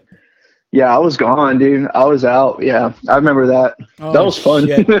shit. Yeah, I was gone, dude. I was out. Yeah, I remember that. Oh, that was fun.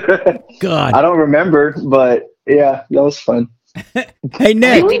 God, I don't remember, but yeah, that was fun. Hey,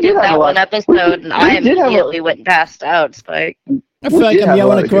 Nick. We did that one episode, and I immediately went passed out, Spike. I feel like I'm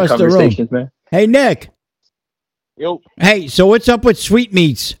yelling across the room. Man. Hey, Nick. Yo. Hey, so what's up with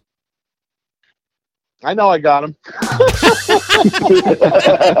Sweetmeats? I know I got him.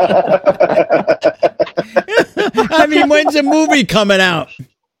 I mean, when's the movie coming out?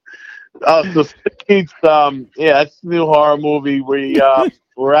 So it's yeah, it's a new horror movie.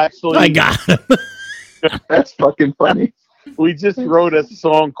 We're actually. I got him. That's fucking funny. We just wrote a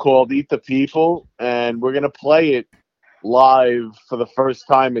song called "Eat the People," and we're gonna play it live for the first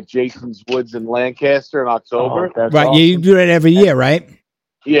time at Jason's Woods in Lancaster in October. Right, awesome. You do that every year, right?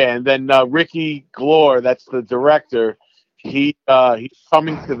 Yeah, and then Ricky Glore, that's the director. He's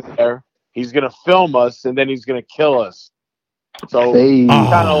coming to there. He's gonna film us, and then he's gonna kill us. So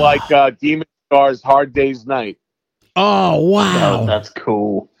kind of like DemonScar's Hard Day's Night. Oh wow, that's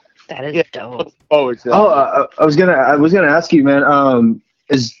cool. That is dope. I was gonna ask you, man.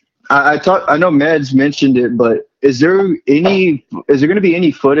 I know Meds mentioned it, but is there going to be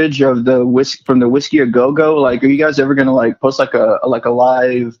any footage of from the Whiskey a Go Go? Like, are you guys ever gonna like post like a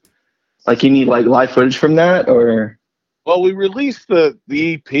live, like any like live footage from that, or? Well, we released the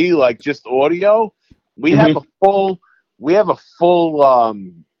EP like just audio. We have a full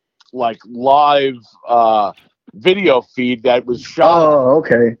like live video feed that was shot. Oh,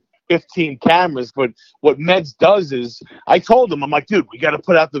 okay. 15 cameras, but what Meds does is, I told him, I'm like, dude, we got to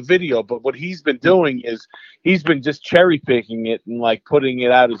put out the video. But what he's been doing is he's been just cherry picking it and like putting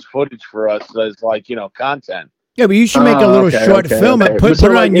it out as footage for us as like, you know, content. Yeah, but you should make a little short film and put it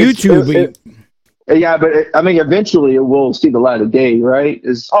on YouTube. Yeah, but I mean, eventually it will see the light of day, right?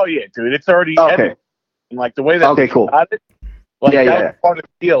 Oh yeah, dude, it's already edited. And like the way that we got it, like that was part of the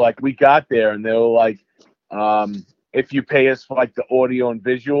deal. Like we got there and they were like, if you pay us for like the audio and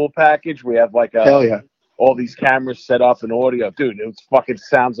visual package, we have like all these cameras set up and audio. Dude, it fucking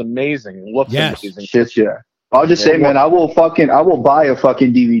sounds amazing. It looks amazing. Shit, yeah. I'll just say, man, I will buy a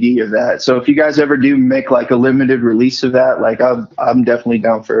fucking DVD of that. So if you guys ever do make like a limited release of that, like I'm definitely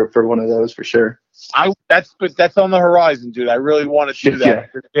down for one of those for sure. That's on the horizon, dude. I really want to do that.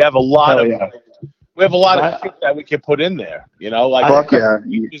 Yeah. We have a lot of yeah. shit that we can put in there. You know, like Fuck yeah.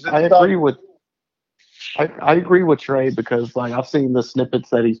 I agree with Trey because like I've seen the snippets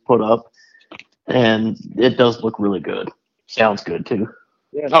that he's put up, and it does look really good. Sounds good too.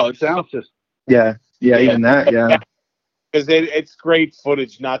 Yeah, it sounds just. Yeah, even that, yeah. Because it's great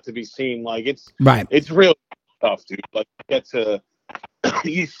footage not to be seen. Like it's real stuff, dude. Like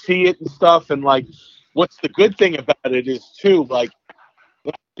you see it and stuff, and like what's the good thing about it is too, like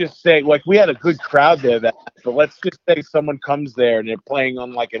let's just say like we had a good crowd there but let's just say someone comes there and they're playing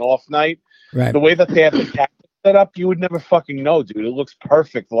on like an off night. Right. The way that they have the camera set up, you would never fucking know, dude. It looks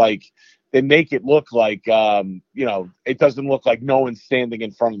perfect. Like they make it look like it doesn't look like no one's standing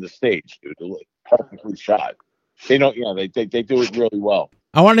in front of the stage, dude. It looks perfectly shot. They don't, they do it really well.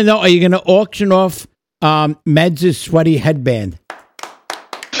 I want to know, are you going to auction off Meds' sweaty headband?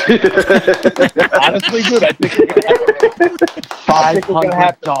 Honestly, dude, I think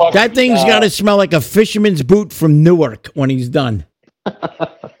 $500. That thing's got to smell like a fisherman's boot from Newark when he's done.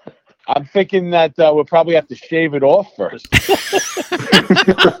 I'm thinking that we'll probably have to shave it off first.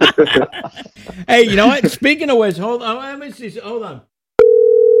 Hey, you know what? Speaking of which, hold on. Let me see. Hold on.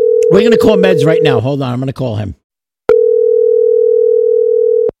 We're going to call Meds right now. Hold on. I'm going to call him.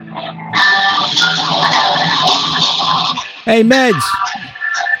 Hey, Meds.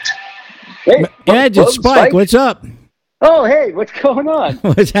 Hey, Meds, it's Spike. What's up? Oh, hey, what's going on?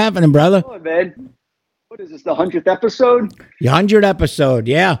 What's happening, brother? Oh, man. What is this, the 100th episode? The 100th episode,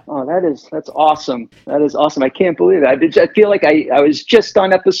 yeah. Oh, that's awesome. That is awesome. I can't believe it. I feel like I was just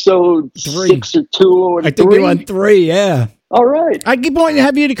on episode 6 or 2 or I think you're on 3, yeah. All right. I keep wanting to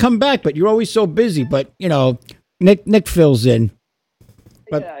have you to come back, but you're always so busy. But, Nick fills in.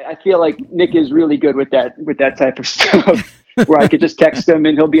 But, yeah, I feel like Nick is really good with that type of stuff. Where I could just text him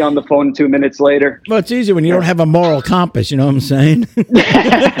and he'll be on the phone 2 minutes later. Well, it's easy when you don't have a moral compass, you know what I'm saying?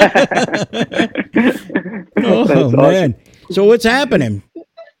 Awesome. Man. So what's happening?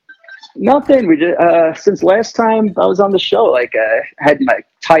 Nothing. We just, since last time I was on the show, like had my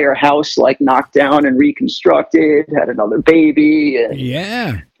entire house like knocked down and reconstructed, had another baby.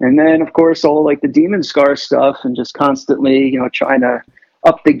 And then of course all like the DemonScar stuff and just constantly, trying to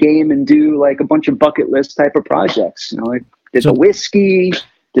up the game and do like a bunch of bucket list type of projects. Like did the whiskey,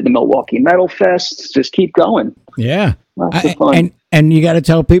 did the Milwaukee Metal Fest, just keep going. Yeah. Lots of fun. And you got to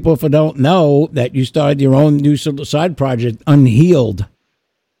tell people if they don't know that you started your own new side project, Unhealed.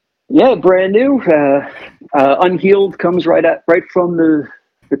 Yeah, brand new. Unhealed comes right from the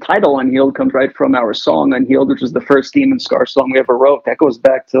title. Unhealed comes right from our song Unhealed, which was the first DemonScar song we ever wrote. That goes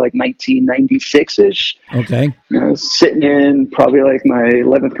back to like 1996-ish. Okay. I was sitting in probably like my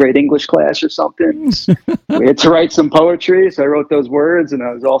 11th grade English class or something. We had to write some poetry, so I wrote those words, and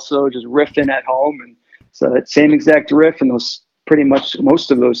I was also just riffing at home. And so that same exact riff and those pretty much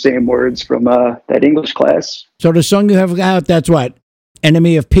most of those same words from that English class. So the song you have out, that's what?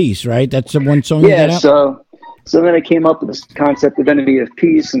 Enemy of Peace, right? That's the one song you got out? So then I came up with this concept of Enemy of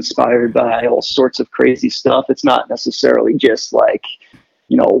Peace inspired by all sorts of crazy stuff. It's not necessarily just like,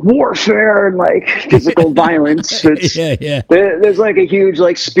 warfare and like physical violence. It's, there's like a huge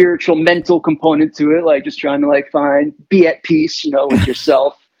like spiritual, mental component to it, like just trying to like be at peace, with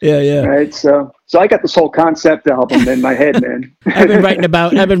yourself. Yeah. Right. So I got this whole concept album in my head, man. I've been writing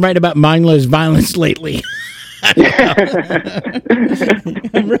about mindless violence lately. I'm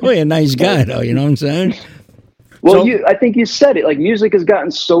really a nice guy, though. You know what I'm saying? Well, I think you said it. Like music has gotten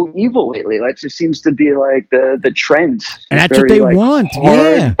so evil lately. Like it just seems to be like the trend. And that's what they want.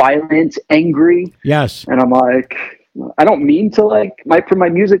 Hard, violent, angry. Yes. And I'm like, I don't mean to for my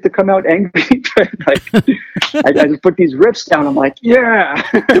music to come out angry, but I just put these riffs down. I'm like, yeah.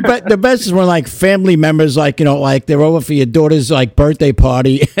 The best is when like family members, like they're over for your daughter's like birthday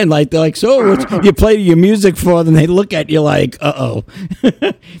party, and like they're like, so you play your music for them. They look at you like, I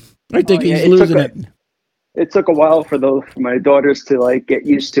think he's losing it. It took a while for my daughters to like get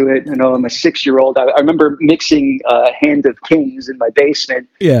used to it. I'm a 6-year-old. I remember mixing Hand of Kings in my basement.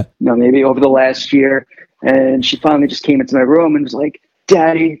 Yeah. Maybe over the last year. And she finally just came into my room and was like,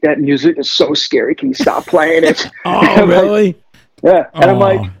 "Daddy, that music is so scary. Can you stop playing it?" Oh, really? Yeah. And I'm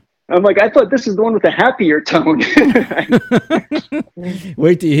like, I thought this is the one with the happier tone.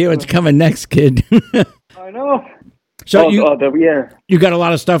 Wait till you hear what's coming next, kid. I know. So you got a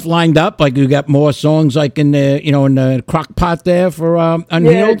lot of stuff lined up. Like you got more songs like in the crock pot there for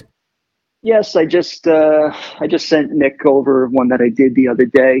Unhealed. Yeah. Yes, I just sent Nick over one that I did the other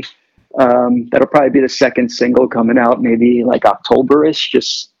day. That'll probably be the second single coming out, maybe like October-ish,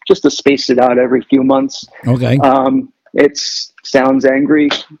 just to space it out every few months. Okay. It sounds angry,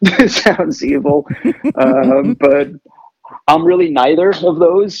 it sounds evil, but I'm really neither of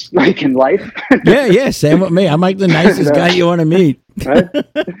those, like in life. yeah, same with me. I'm like the nicest guy you want to meet. Right?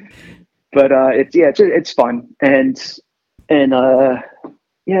 But it's fun, and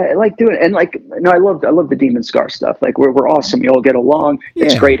yeah, I like doing it. And like, no, I love the DemonScar stuff. Like we're awesome. We all get along. Yeah.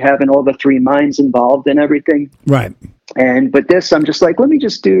 It's great having all the three minds involved and everything. Right. But this, I'm just like, let me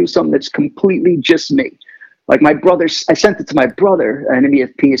just do something that's completely just me. Like my brother, I sent it to my brother, an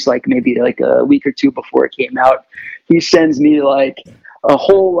immediate piece, like maybe like a week or two before it came out. He sends me like a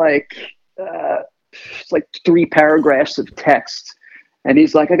whole like 3 paragraphs of text. And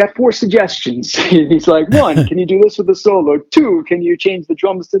he's like, I got 4 suggestions. He's like, 1, can you do this with the solo? 2, can you change the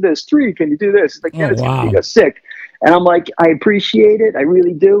drums to this? 3, can you do this? It's like, yeah, it's gonna be sick. And I'm like, I appreciate it, I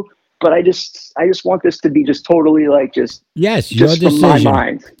really do. But I just want this to be just totally like your decision. From my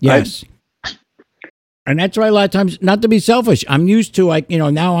mind. Yes. And that's why a lot of times, not to be selfish, I'm used to like,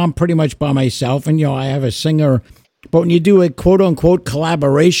 now I'm pretty much by myself, and I have a singer. But when you do a quote-unquote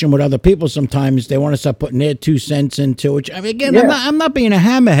collaboration with other people, sometimes they want to start putting their 2 cents into it. I mean, again, I'm not being a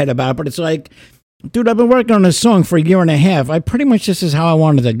hammerhead about it, but it's like, dude, I've been working on this song for a year and a half. This is how I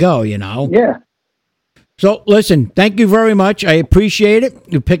wanted to go, Yeah. So, listen, thank you very much. I appreciate it.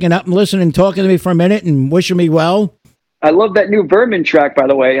 You picking up and listening and talking to me for a minute and wishing me well. I love that new Vermin track, by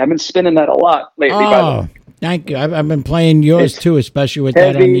the way. I've been spinning that a lot lately, by the way. Thank you. I've been playing yours, too, especially with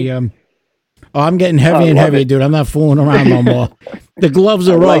that on the... I'm getting heavy and heavy, dude. I'm not fooling around no more. The gloves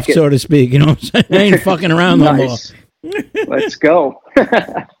are off, so to speak. You know what I'm saying? I ain't fucking around no more. Let's go.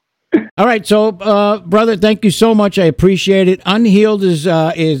 All right, so, brother, thank you so much. I appreciate it. Unhealed is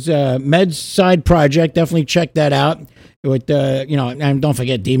Med's side project. Definitely check that out. With and don't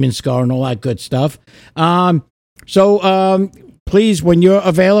forget DemonScar and all that good stuff. So please, when you're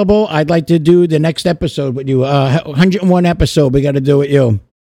available, I'd like to do the next episode with you. 101 episode. We got to do with you.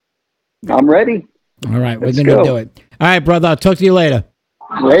 I'm ready. All right, we're going to do it. All right, brother, I'll talk to you later.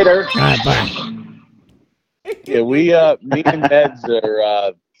 Later. All right, bye. Yeah, me and Meds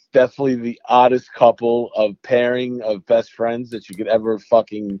are definitely the oddest couple of pairing of best friends that you could ever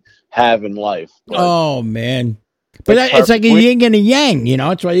fucking have in life. But oh, man. But it's like a yin and a yang,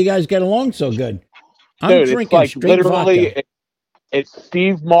 That's why you guys get along so good. I'm drinking it's like literally vodka. It's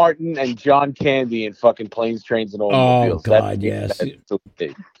Steve Martin and John Candy in fucking Planes, Trains, and Automobiles. Oh, God, yes.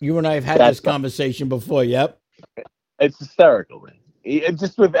 You and I have had this conversation before, yep. It's hysterical, man. It's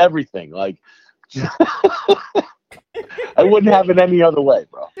just with everything. Like, I wouldn't have it any other way,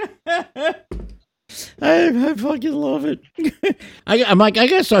 bro. I fucking love it. I'm like, I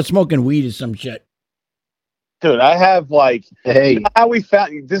got to start smoking weed or some shit. Dude, I have like, how we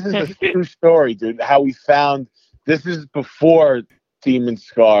found, this is a true story, dude. How we found, this is before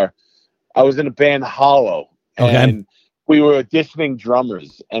DemonScar. I was in a band, Hollow, and we were auditioning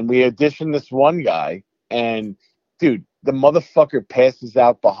drummers, and we auditioned this one guy, and dude, the motherfucker passes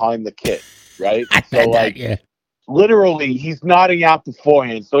out behind the kit, right? Literally, he's nodding out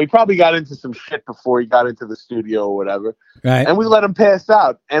beforehand, so he probably got into some shit before he got into the studio or whatever. Right. And we let him pass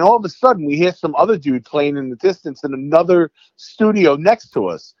out, and all of a sudden, we hear some other dude playing in the distance in another studio next to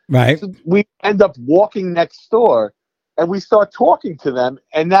us. Right. So we end up walking next door, and we start talking to them,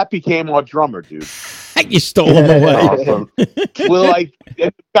 and that became our drummer, dude. You stole him away. Awesome. We're like,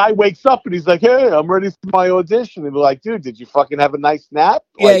 and the guy wakes up and he's like, "Hey, I'm ready for my audition." And we're like, "Dude, did you fucking have a nice nap?"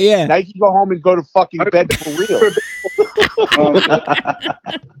 Like, yeah. Now you can go home and go to fucking bed for real.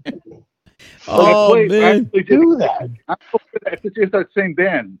 Oh, man. I do that. It's that same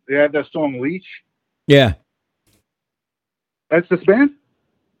band. They had that song Leech. Yeah. That's this band?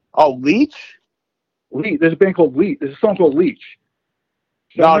 Oh, Leech? There's a band called Leech. There's a song called Leech.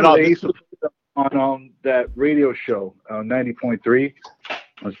 No. They used to put on that radio show, 90.3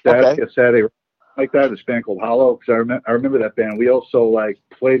 on Saturday, like that. This band called Hollow. Because I remember that band. We also like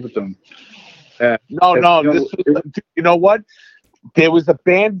played with them. You know what? There was a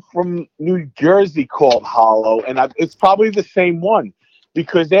band from New Jersey called Hollow, and it's probably the same one.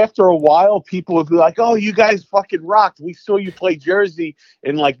 Because after a while, people would be like, "Oh, you guys fucking rocked. We saw you play Jersey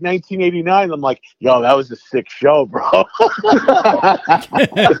in like 1989." I'm like, "Yo, that was a sick show, bro."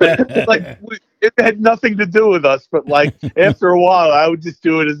 Like, it had nothing to do with us, but like after a while, I would just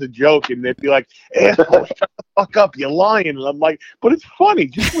do it as a joke, and they'd be like, "Asshole, shut the fuck up, you're lying." And I'm like, "But it's funny.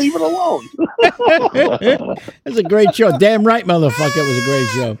 Just leave it alone." That's a great show. Damn right, motherfucker. It was a great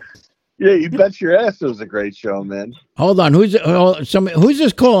show. Yeah, you bet your ass it was a great show, man. Hold on, who's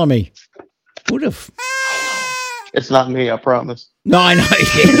this calling me? Who the? It's not me, I promise. No, I know.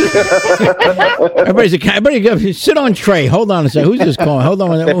 Everybody go sit on Trey. Hold on a second. Who's this calling? Hold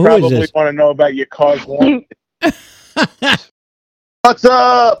on. They Who is probably this? want to know about your car's warranty. What's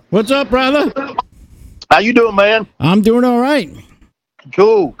up? What's up, brother? How you doing, man? I'm doing all right.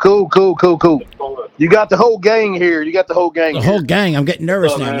 Cool. You got the whole gang here. The whole gang. I'm getting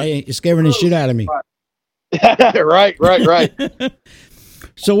nervous now. You're scaring the shit out of me. Right.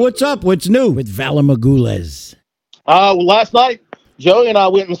 So what's up? What's new with Valar Morghulis? Well, last night, Joey and I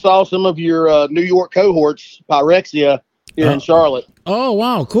went and saw some of your New York cohorts, Pyrexia, here in Charlotte. Oh,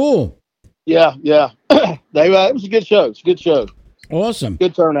 wow. Cool. Yeah. It was a good show. It's a good show. Awesome.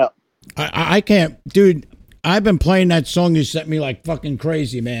 Good turnout. I can't, dude. I've been playing that song you sent me like fucking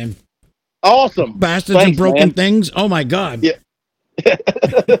crazy, man. Awesome. Bastards and Broken Things. Oh my God. Yeah.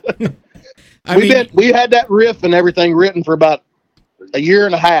 We had that riff and everything written for about a year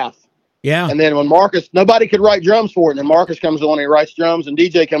and a half. Yeah. And then when nobody could write drums for it, and then Marcus comes on and he writes drums, and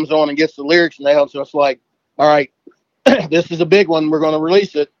DJ comes on and gets the lyrics, and they help us like, all right, this is a big one. We're going to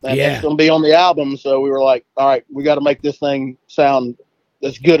release it, and it's going to be on the album. So we were like, all right, we got to make this thing sound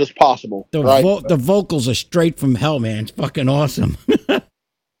as good as possible. The vocals are straight from hell, man. It's fucking awesome.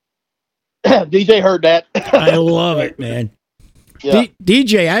 DJ heard that. I love it, man. Yeah.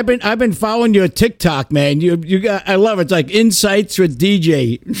 DJ, I've been following your TikTok, man. You got, I love it. It's like insights with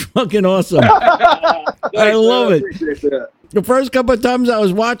DJ. It's fucking awesome. I love it. The first couple of times I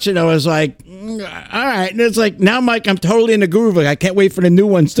was watching, I was like, all right. And it's like, now, Mike, I'm totally in the groove. Like, I can't wait for the new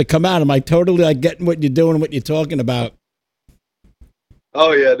ones to come out. I'm like totally like getting what you're doing and what you're talking about.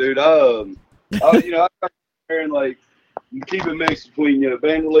 Oh yeah, dude. I'm comparing like keep a mix between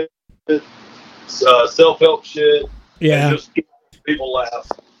band self-help shit. Yeah. And just people laugh.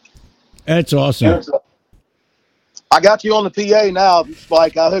 That's awesome. I got you on the PA now,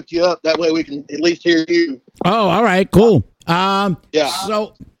 Spike. I hooked you up. That way we can at least hear you. Oh, all right, cool. Yeah.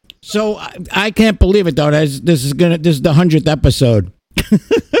 So I can't believe it though. This is the 100th episode.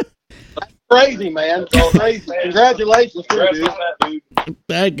 Crazy, man. Crazy. Congratulations, dude.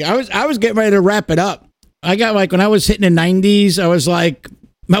 I was getting ready to wrap it up. I got like when I was hitting the 90s, I was like,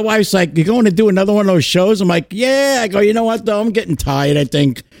 my wife's like, "You're going to do another one of those shows?" I'm like, "Yeah." I go, "You know what though? I'm getting tired, I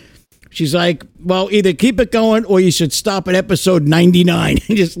think." She's like, "Well, either keep it going or you should stop at episode 99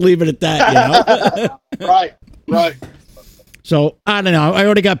 and just leave it at that." You know? Right. So I don't know. I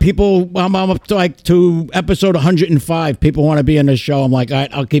already got people. I'm up to episode 105. People want to be in the show. I'm like, all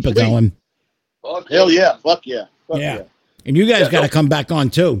right, I'll keep it going. Hell yeah! Fuck yeah! Yeah. And you guys got to come back on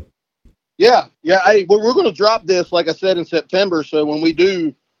too. Yeah. Hey, we're going to drop this, like I said, in September. So when we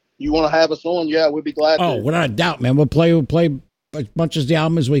do, you want to have us on? Yeah, we'd be glad to. Oh, without a doubt, man. We'll play as much as the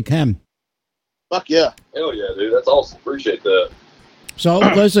album as we can. Fuck yeah! Hell yeah, dude. That's awesome. Appreciate that. So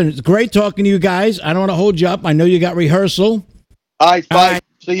listen, it's great talking to you guys. I don't want to hold you up. I know you got rehearsal. All right, bye.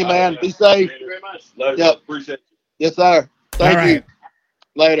 See you, man. Be safe. Thank you very much. Yep. Appreciate it. Yes, sir. Thank you.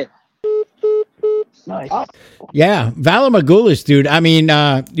 Later. Nice. Yeah, Valar Morghulis, dude. I mean,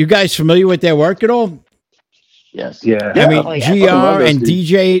 you guys familiar with their work at all? Yes. Yeah. I mean, GR and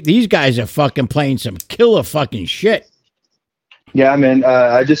DJ, these guys are fucking playing some killer fucking shit. Yeah, man.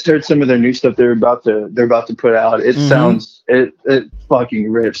 I just heard some of their new stuff they're about to put out. It sounds it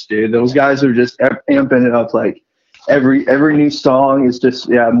fucking rips, dude. Those guys are just amping it up. Like every new song is just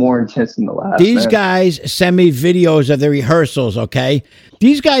more intense than the last. These guys send me videos of the rehearsals. Okay,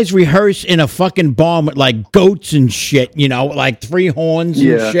 these guys rehearse in a fucking barn with like goats and shit. You know, like 3 horns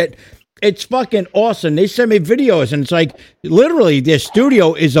and shit. It's fucking awesome. They send me videos, and it's like literally their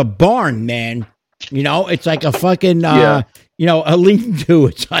studio is a barn, man. You know, it's like a fucking you know, a lean-to.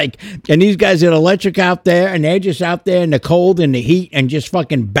 It's like, and these guys are electric out there, and they're just out there in the cold and the heat and just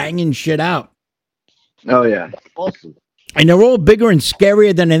fucking banging shit out. Oh, yeah. Awesome. And they're all bigger and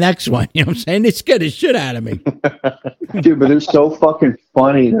scarier than the next one. You know what I'm saying? They scared the shit out of me. Dude, but they're so fucking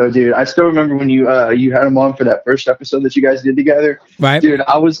funny, though, dude. I still remember when you had them on for that first episode that you guys did together. Right. Dude,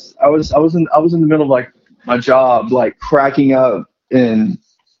 I was in the middle of, like, my job, like, cracking up, and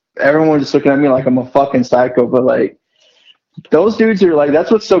everyone just looking at me like I'm a fucking psycho, but, like, those dudes are like,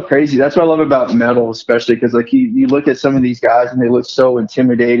 that's what's so crazy. That's what I love about metal, especially because like you look at some of these guys and they look so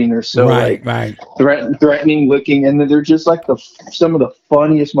intimidating. They're so threatening looking, and they're just like some of the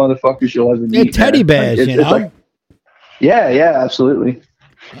funniest motherfuckers you'll ever meet. They're teddy bears, like, you know? Like, yeah, absolutely.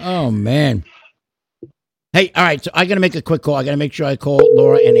 Oh man. Hey, all right. So I got to make a quick call. I got to make sure I call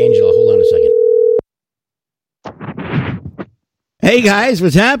Laura and Angela. Hold on a second. Hey guys,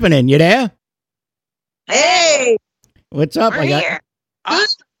 what's happening? You there? Hey. What's up? We're here. How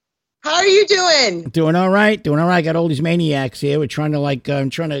are you doing? Doing all right. Got all these maniacs here. We're trying to I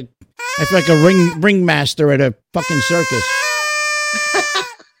feel like a ringmaster at a fucking circus.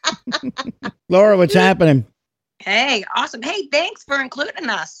 Laura, what's happening? Hey, awesome. Hey, thanks for including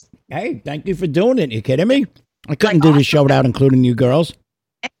us. Hey, thank you for doing it. You kidding me? I couldn't do the show without including you girls.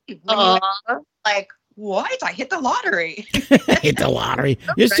 Like, what? I hit the lottery. Hit the lottery.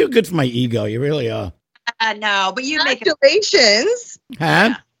 You're too good for my ego. You really are. No, but you make Congratulations.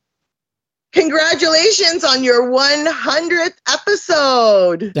 Huh? Congratulations on your 100th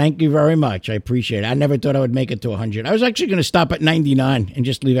episode. Thank you very much. I appreciate it. I never thought I would make it to 100. I was actually going to stop at 99 and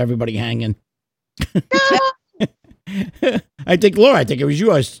just leave everybody hanging. I think, Laura, I think it was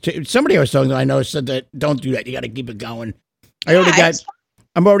you. Somebody I was talking to, I know, said that don't do that. You got to keep it going.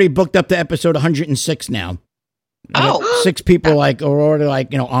 I'm already booked up to episode 106 now. I got 6 people are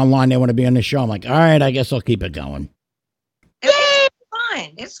already online. They want to be on the show. I'm like, all right, I guess I'll keep it going. It's fun.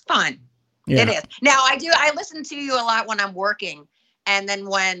 It's fun. Yeah. It is. Now, I listen to you a lot when I'm working. And then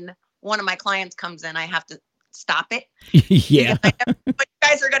when one of my clients comes in, I have to stop it. Yeah. I know what you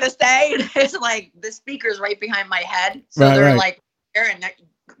guys are going to say. It's like the speaker's right behind my head. So they're like,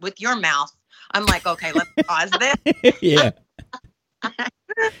 with your mouth. I'm like, okay, let's pause this. Yeah.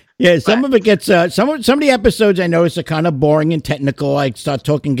 Yeah, some of it gets some of the episodes I notice are kind of boring and technical. I start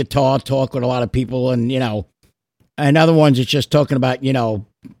talking guitar talk with a lot of people, and and other ones it's just talking about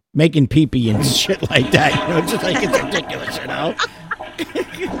making pee-pee and shit like that. It's just like it's ridiculous,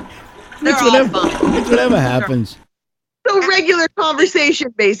 It's whatever happens. So regular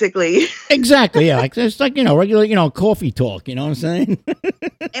conversation, basically. Exactly. Yeah, it's like regular coffee talk. You know what I'm saying?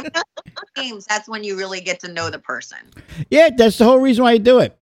 And games, that's when you really get to know the person. Yeah, that's the whole reason why I do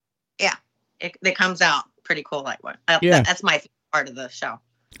it. Yeah, it comes out pretty cool. That's my favorite part of the show.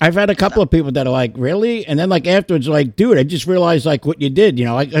 I've had a couple of people that are like, really? And then afterwards, dude, I just realized what you did.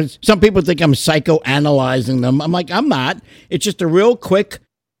 Some people think I'm psychoanalyzing them. I'm like, I'm not. It's just a real quick,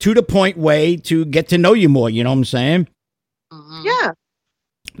 to the point way to get to know you more. You know what I'm saying? Mm-hmm. Yeah.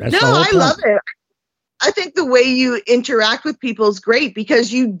 That's no, I love it. I think the way you interact with people is great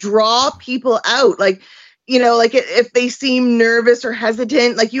because you draw people out. If they seem nervous or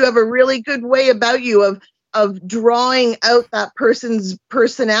hesitant, you have a really good way about you of drawing out that person's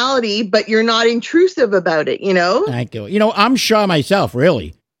personality, but you're not intrusive about it, Thank you. I'm shy myself,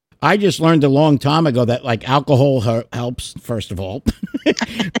 really. I just learned a long time ago that alcohol helps, first of all.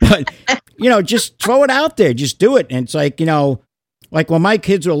 But, just throw it out there. Just do it. And it's when my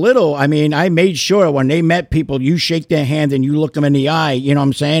kids were little, I made sure when they met people, you shake their hand and you look them in the eye. You know what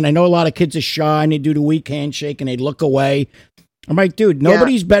I'm saying? I know a lot of kids are shy and they do the weak handshake and they look away. I'm like, dude,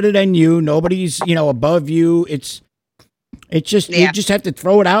 nobody's better than you. Nobody's, above you. It's just, you just have to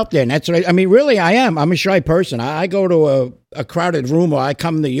throw it out there. And that's what really, I am. I'm a shy person. I go to a crowded room or I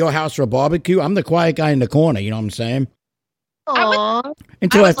come to your house for a barbecue. I'm the quiet guy in the corner. You know what I'm saying? Aww.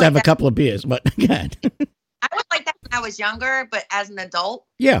 Until I have to have a couple of beers, but God. I was like that when I was younger, but as an adult,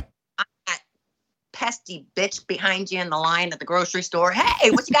 yeah. I'm that pesky bitch behind you in the line at the grocery store.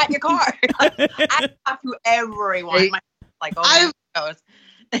 Hey, what you got in your car? I talk to everyone. I've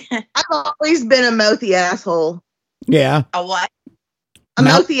always been a mouthy asshole. Yeah. A what? A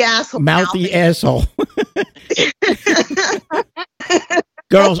mouthy asshole. Mouthy asshole.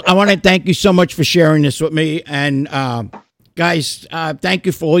 Girls, I want to thank you so much for sharing this with me. And guys, thank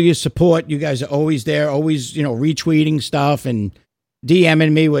you for all your support. You guys are always there, always, retweeting stuff and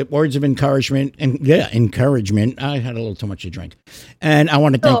DMing me with words of encouragement. And encouragement. I had a little too much to drink. And I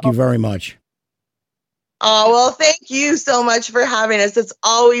want to thank you very much. Oh, well, thank you so much for having us. It's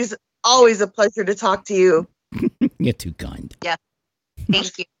always a pleasure to talk to you. You're too kind. Yeah.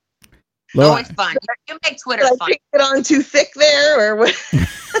 Thank you. Laura, always fun. You make Twitter Did I fun. take it on too thick there or what?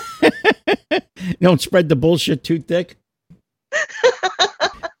 Don't spread the bullshit too thick.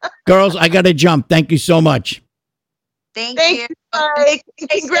 Girls, I got to jump. Thank you so much. Thank you. Mike.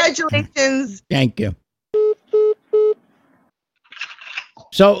 Congratulations. Thank you.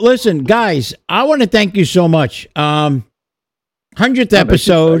 So listen, guys, I want to thank you so much. 100th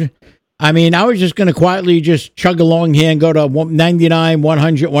episode. I was just going to quietly just chug along here and go to 99,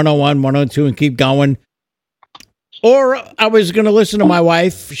 100, 101, 102 and keep going. Or I was going to listen to my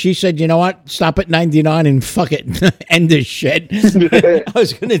wife. She said, you know what? Stop at 99 and fuck it. End this shit. I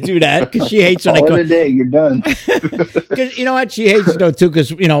was going to do that because she hates when I go. Day, you're done. Because you know what? She hates it though, too,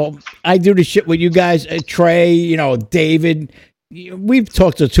 because, I do the shit with you guys, Trey, David. We've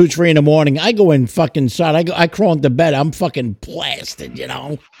talked till 2, 3 in the morning. I go in fucking side. I crawl into bed. I'm fucking blasted,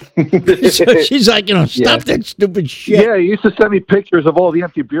 So she's like, stop that stupid shit. Yeah, you used to send me pictures of all the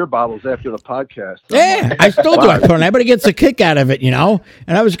empty beer bottles after the podcast. Yeah, I still do. Everybody gets a kick out of it, And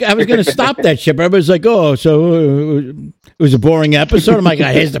I was going to stop that shit, but everybody's like, oh, so it was a boring episode. I'm like,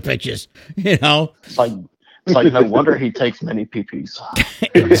 here's the pictures, Like It's like no wonder he takes many PPs.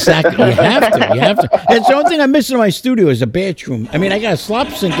 Exactly. You have to. It's the only thing I miss in my studio is a bathroom. I mean, I got a slop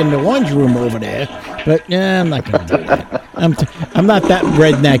sink in the laundry room over there, but I'm not going to do that. I'm not that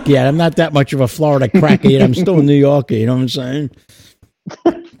redneck yet. I'm not that much of a Florida cracker yet. I'm still a New Yorker. You know what I'm saying?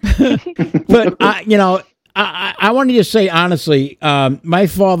 But I wanted to say honestly, my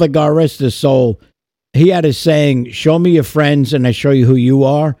father, God rest his soul, he had a saying, "Show me your friends, and I show you who you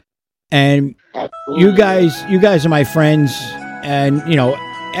are." And you guys are my friends, and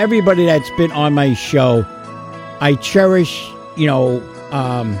everybody that's been on my show, I cherish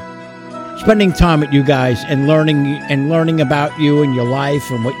spending time with you guys and learning about you and your life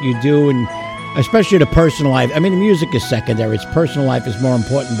and what you do, and especially the personal life. I mean, the music is secondary; it's personal life is more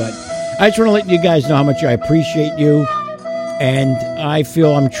important. But I just want to let you guys know how much I appreciate you, and I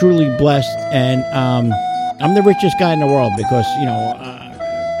feel I'm truly blessed, and I'm the richest guy in the world because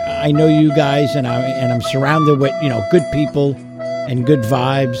I know you guys, and I'm surrounded with good people and good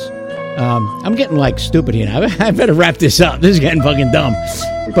vibes. I'm getting stupid here now. I better wrap this up. This is getting fucking dumb.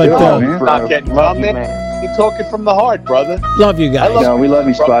 But not getting dumb, man. You're talking from the heart, brother. Love you guys. No, we love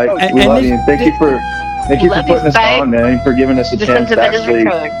you, Spike. We love you. Thank you for putting us on, man, for giving us a chance to actually.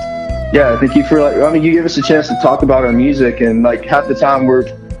 Yeah, thank you for you give us a chance to talk about our music, and half the time we're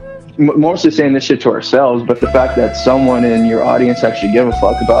mostly saying this shit to ourselves, but the fact that someone in your audience actually give a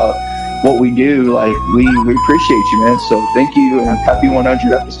fuck about what we do, we appreciate you, man. So thank you, and happy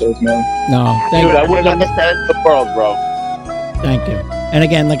 100 episodes, man. No, thank you. I wouldn't have missed the world, bro. Thank you. And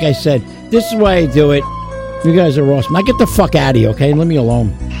again, like I said, this is why I do it. You guys are awesome. Now get the fuck out of here, okay? Leave me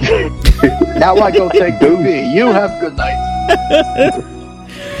alone. Now I go take duty. You have good night.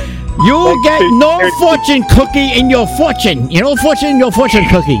 You'll get no fortune cookie in your fortune. You know fortune in your fortune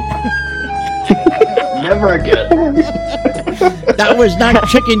cookie. Never again. That was not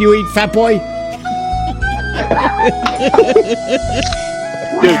chicken you eat, fat boy.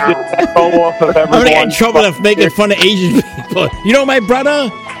 Dude, just go off of everyone. I'm gonna get in trouble for making fun of Asian people. You know my brother?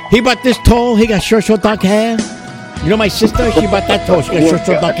 He about this tall. He got short dark hair. You know my sister? She about that tall. She got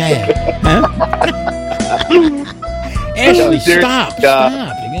short dark hair. Huh? Ashley, stop. You're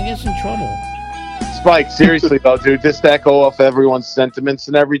gonna get us in trouble. Spike, seriously though, dude, just echo off everyone's sentiments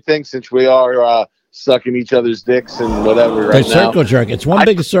and everything, since we are sucking each other's dicks and whatever right now. Circle jerk. It's one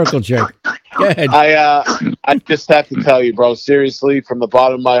big circle jerk. Go ahead. I just have to tell you, bro, seriously, from the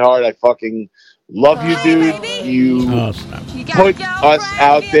bottom of my heart, I fucking love you, dude. You put us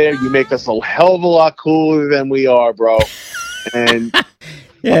out there. You make us a hell of a lot cooler than we are, bro. And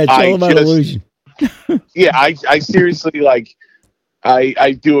yeah, it's all about illusion. Yeah, I seriously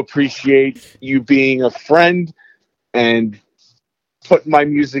I do appreciate you being a friend and putting my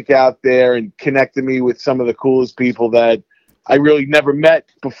music out there and connecting me with some of the coolest people that I really never met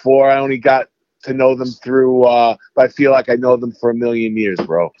before. I only got to know them through but I feel like I know them for a million years,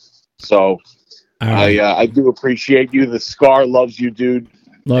 bro. So I do appreciate you. The Scar loves you, dude.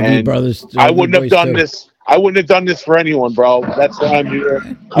 Love you, brothers. I wouldn't have done this. I wouldn't have done this for anyone, bro. That's why I'm here.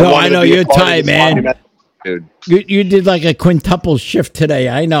 I know you're tired, man. Dude. You did a quintuple shift today.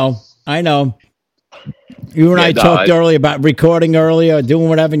 I know. You and I talked earlier about recording earlier, doing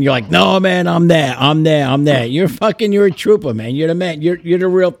whatever, and you're like, no, man, I'm there. You're a trooper, man. You're the man. You're the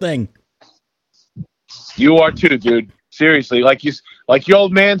real thing. You are too, dude. Seriously, like your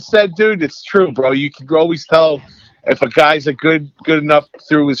old man said, dude, it's true, bro. You can always tell if a guy's good enough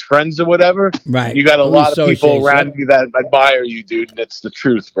through his friends or whatever. Right. You got a lot of people around you that admire you, dude, and that's the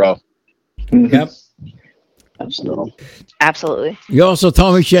truth, bro. Yep. Absolutely. You also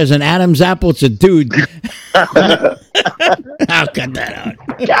told me she has an Adam's apple. It's a dude. I'll cut that out.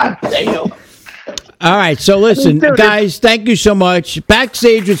 God damn. All right, so listen, guys, thank you so much.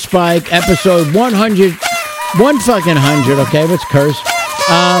 Backstage with Spike, episode 100, 100, okay, let's curse.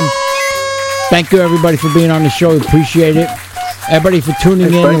 Thank you, everybody, for being on the show. Appreciate it. Everybody for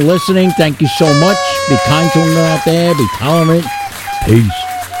tuning in and listening, thank you so much. Be kind to them out there. Be tolerant. Peace.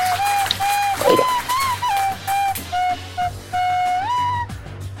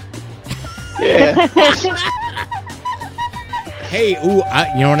 Yeah. Hey,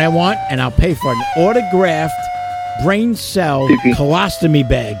 you know what I want? And I'll pay for an autographed Braincell colostomy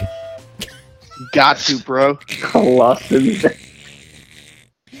bag. Got to, bro. Colostomy bag.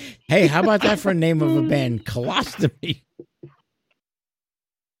 Hey, how about that for a name of a band? Colostomy.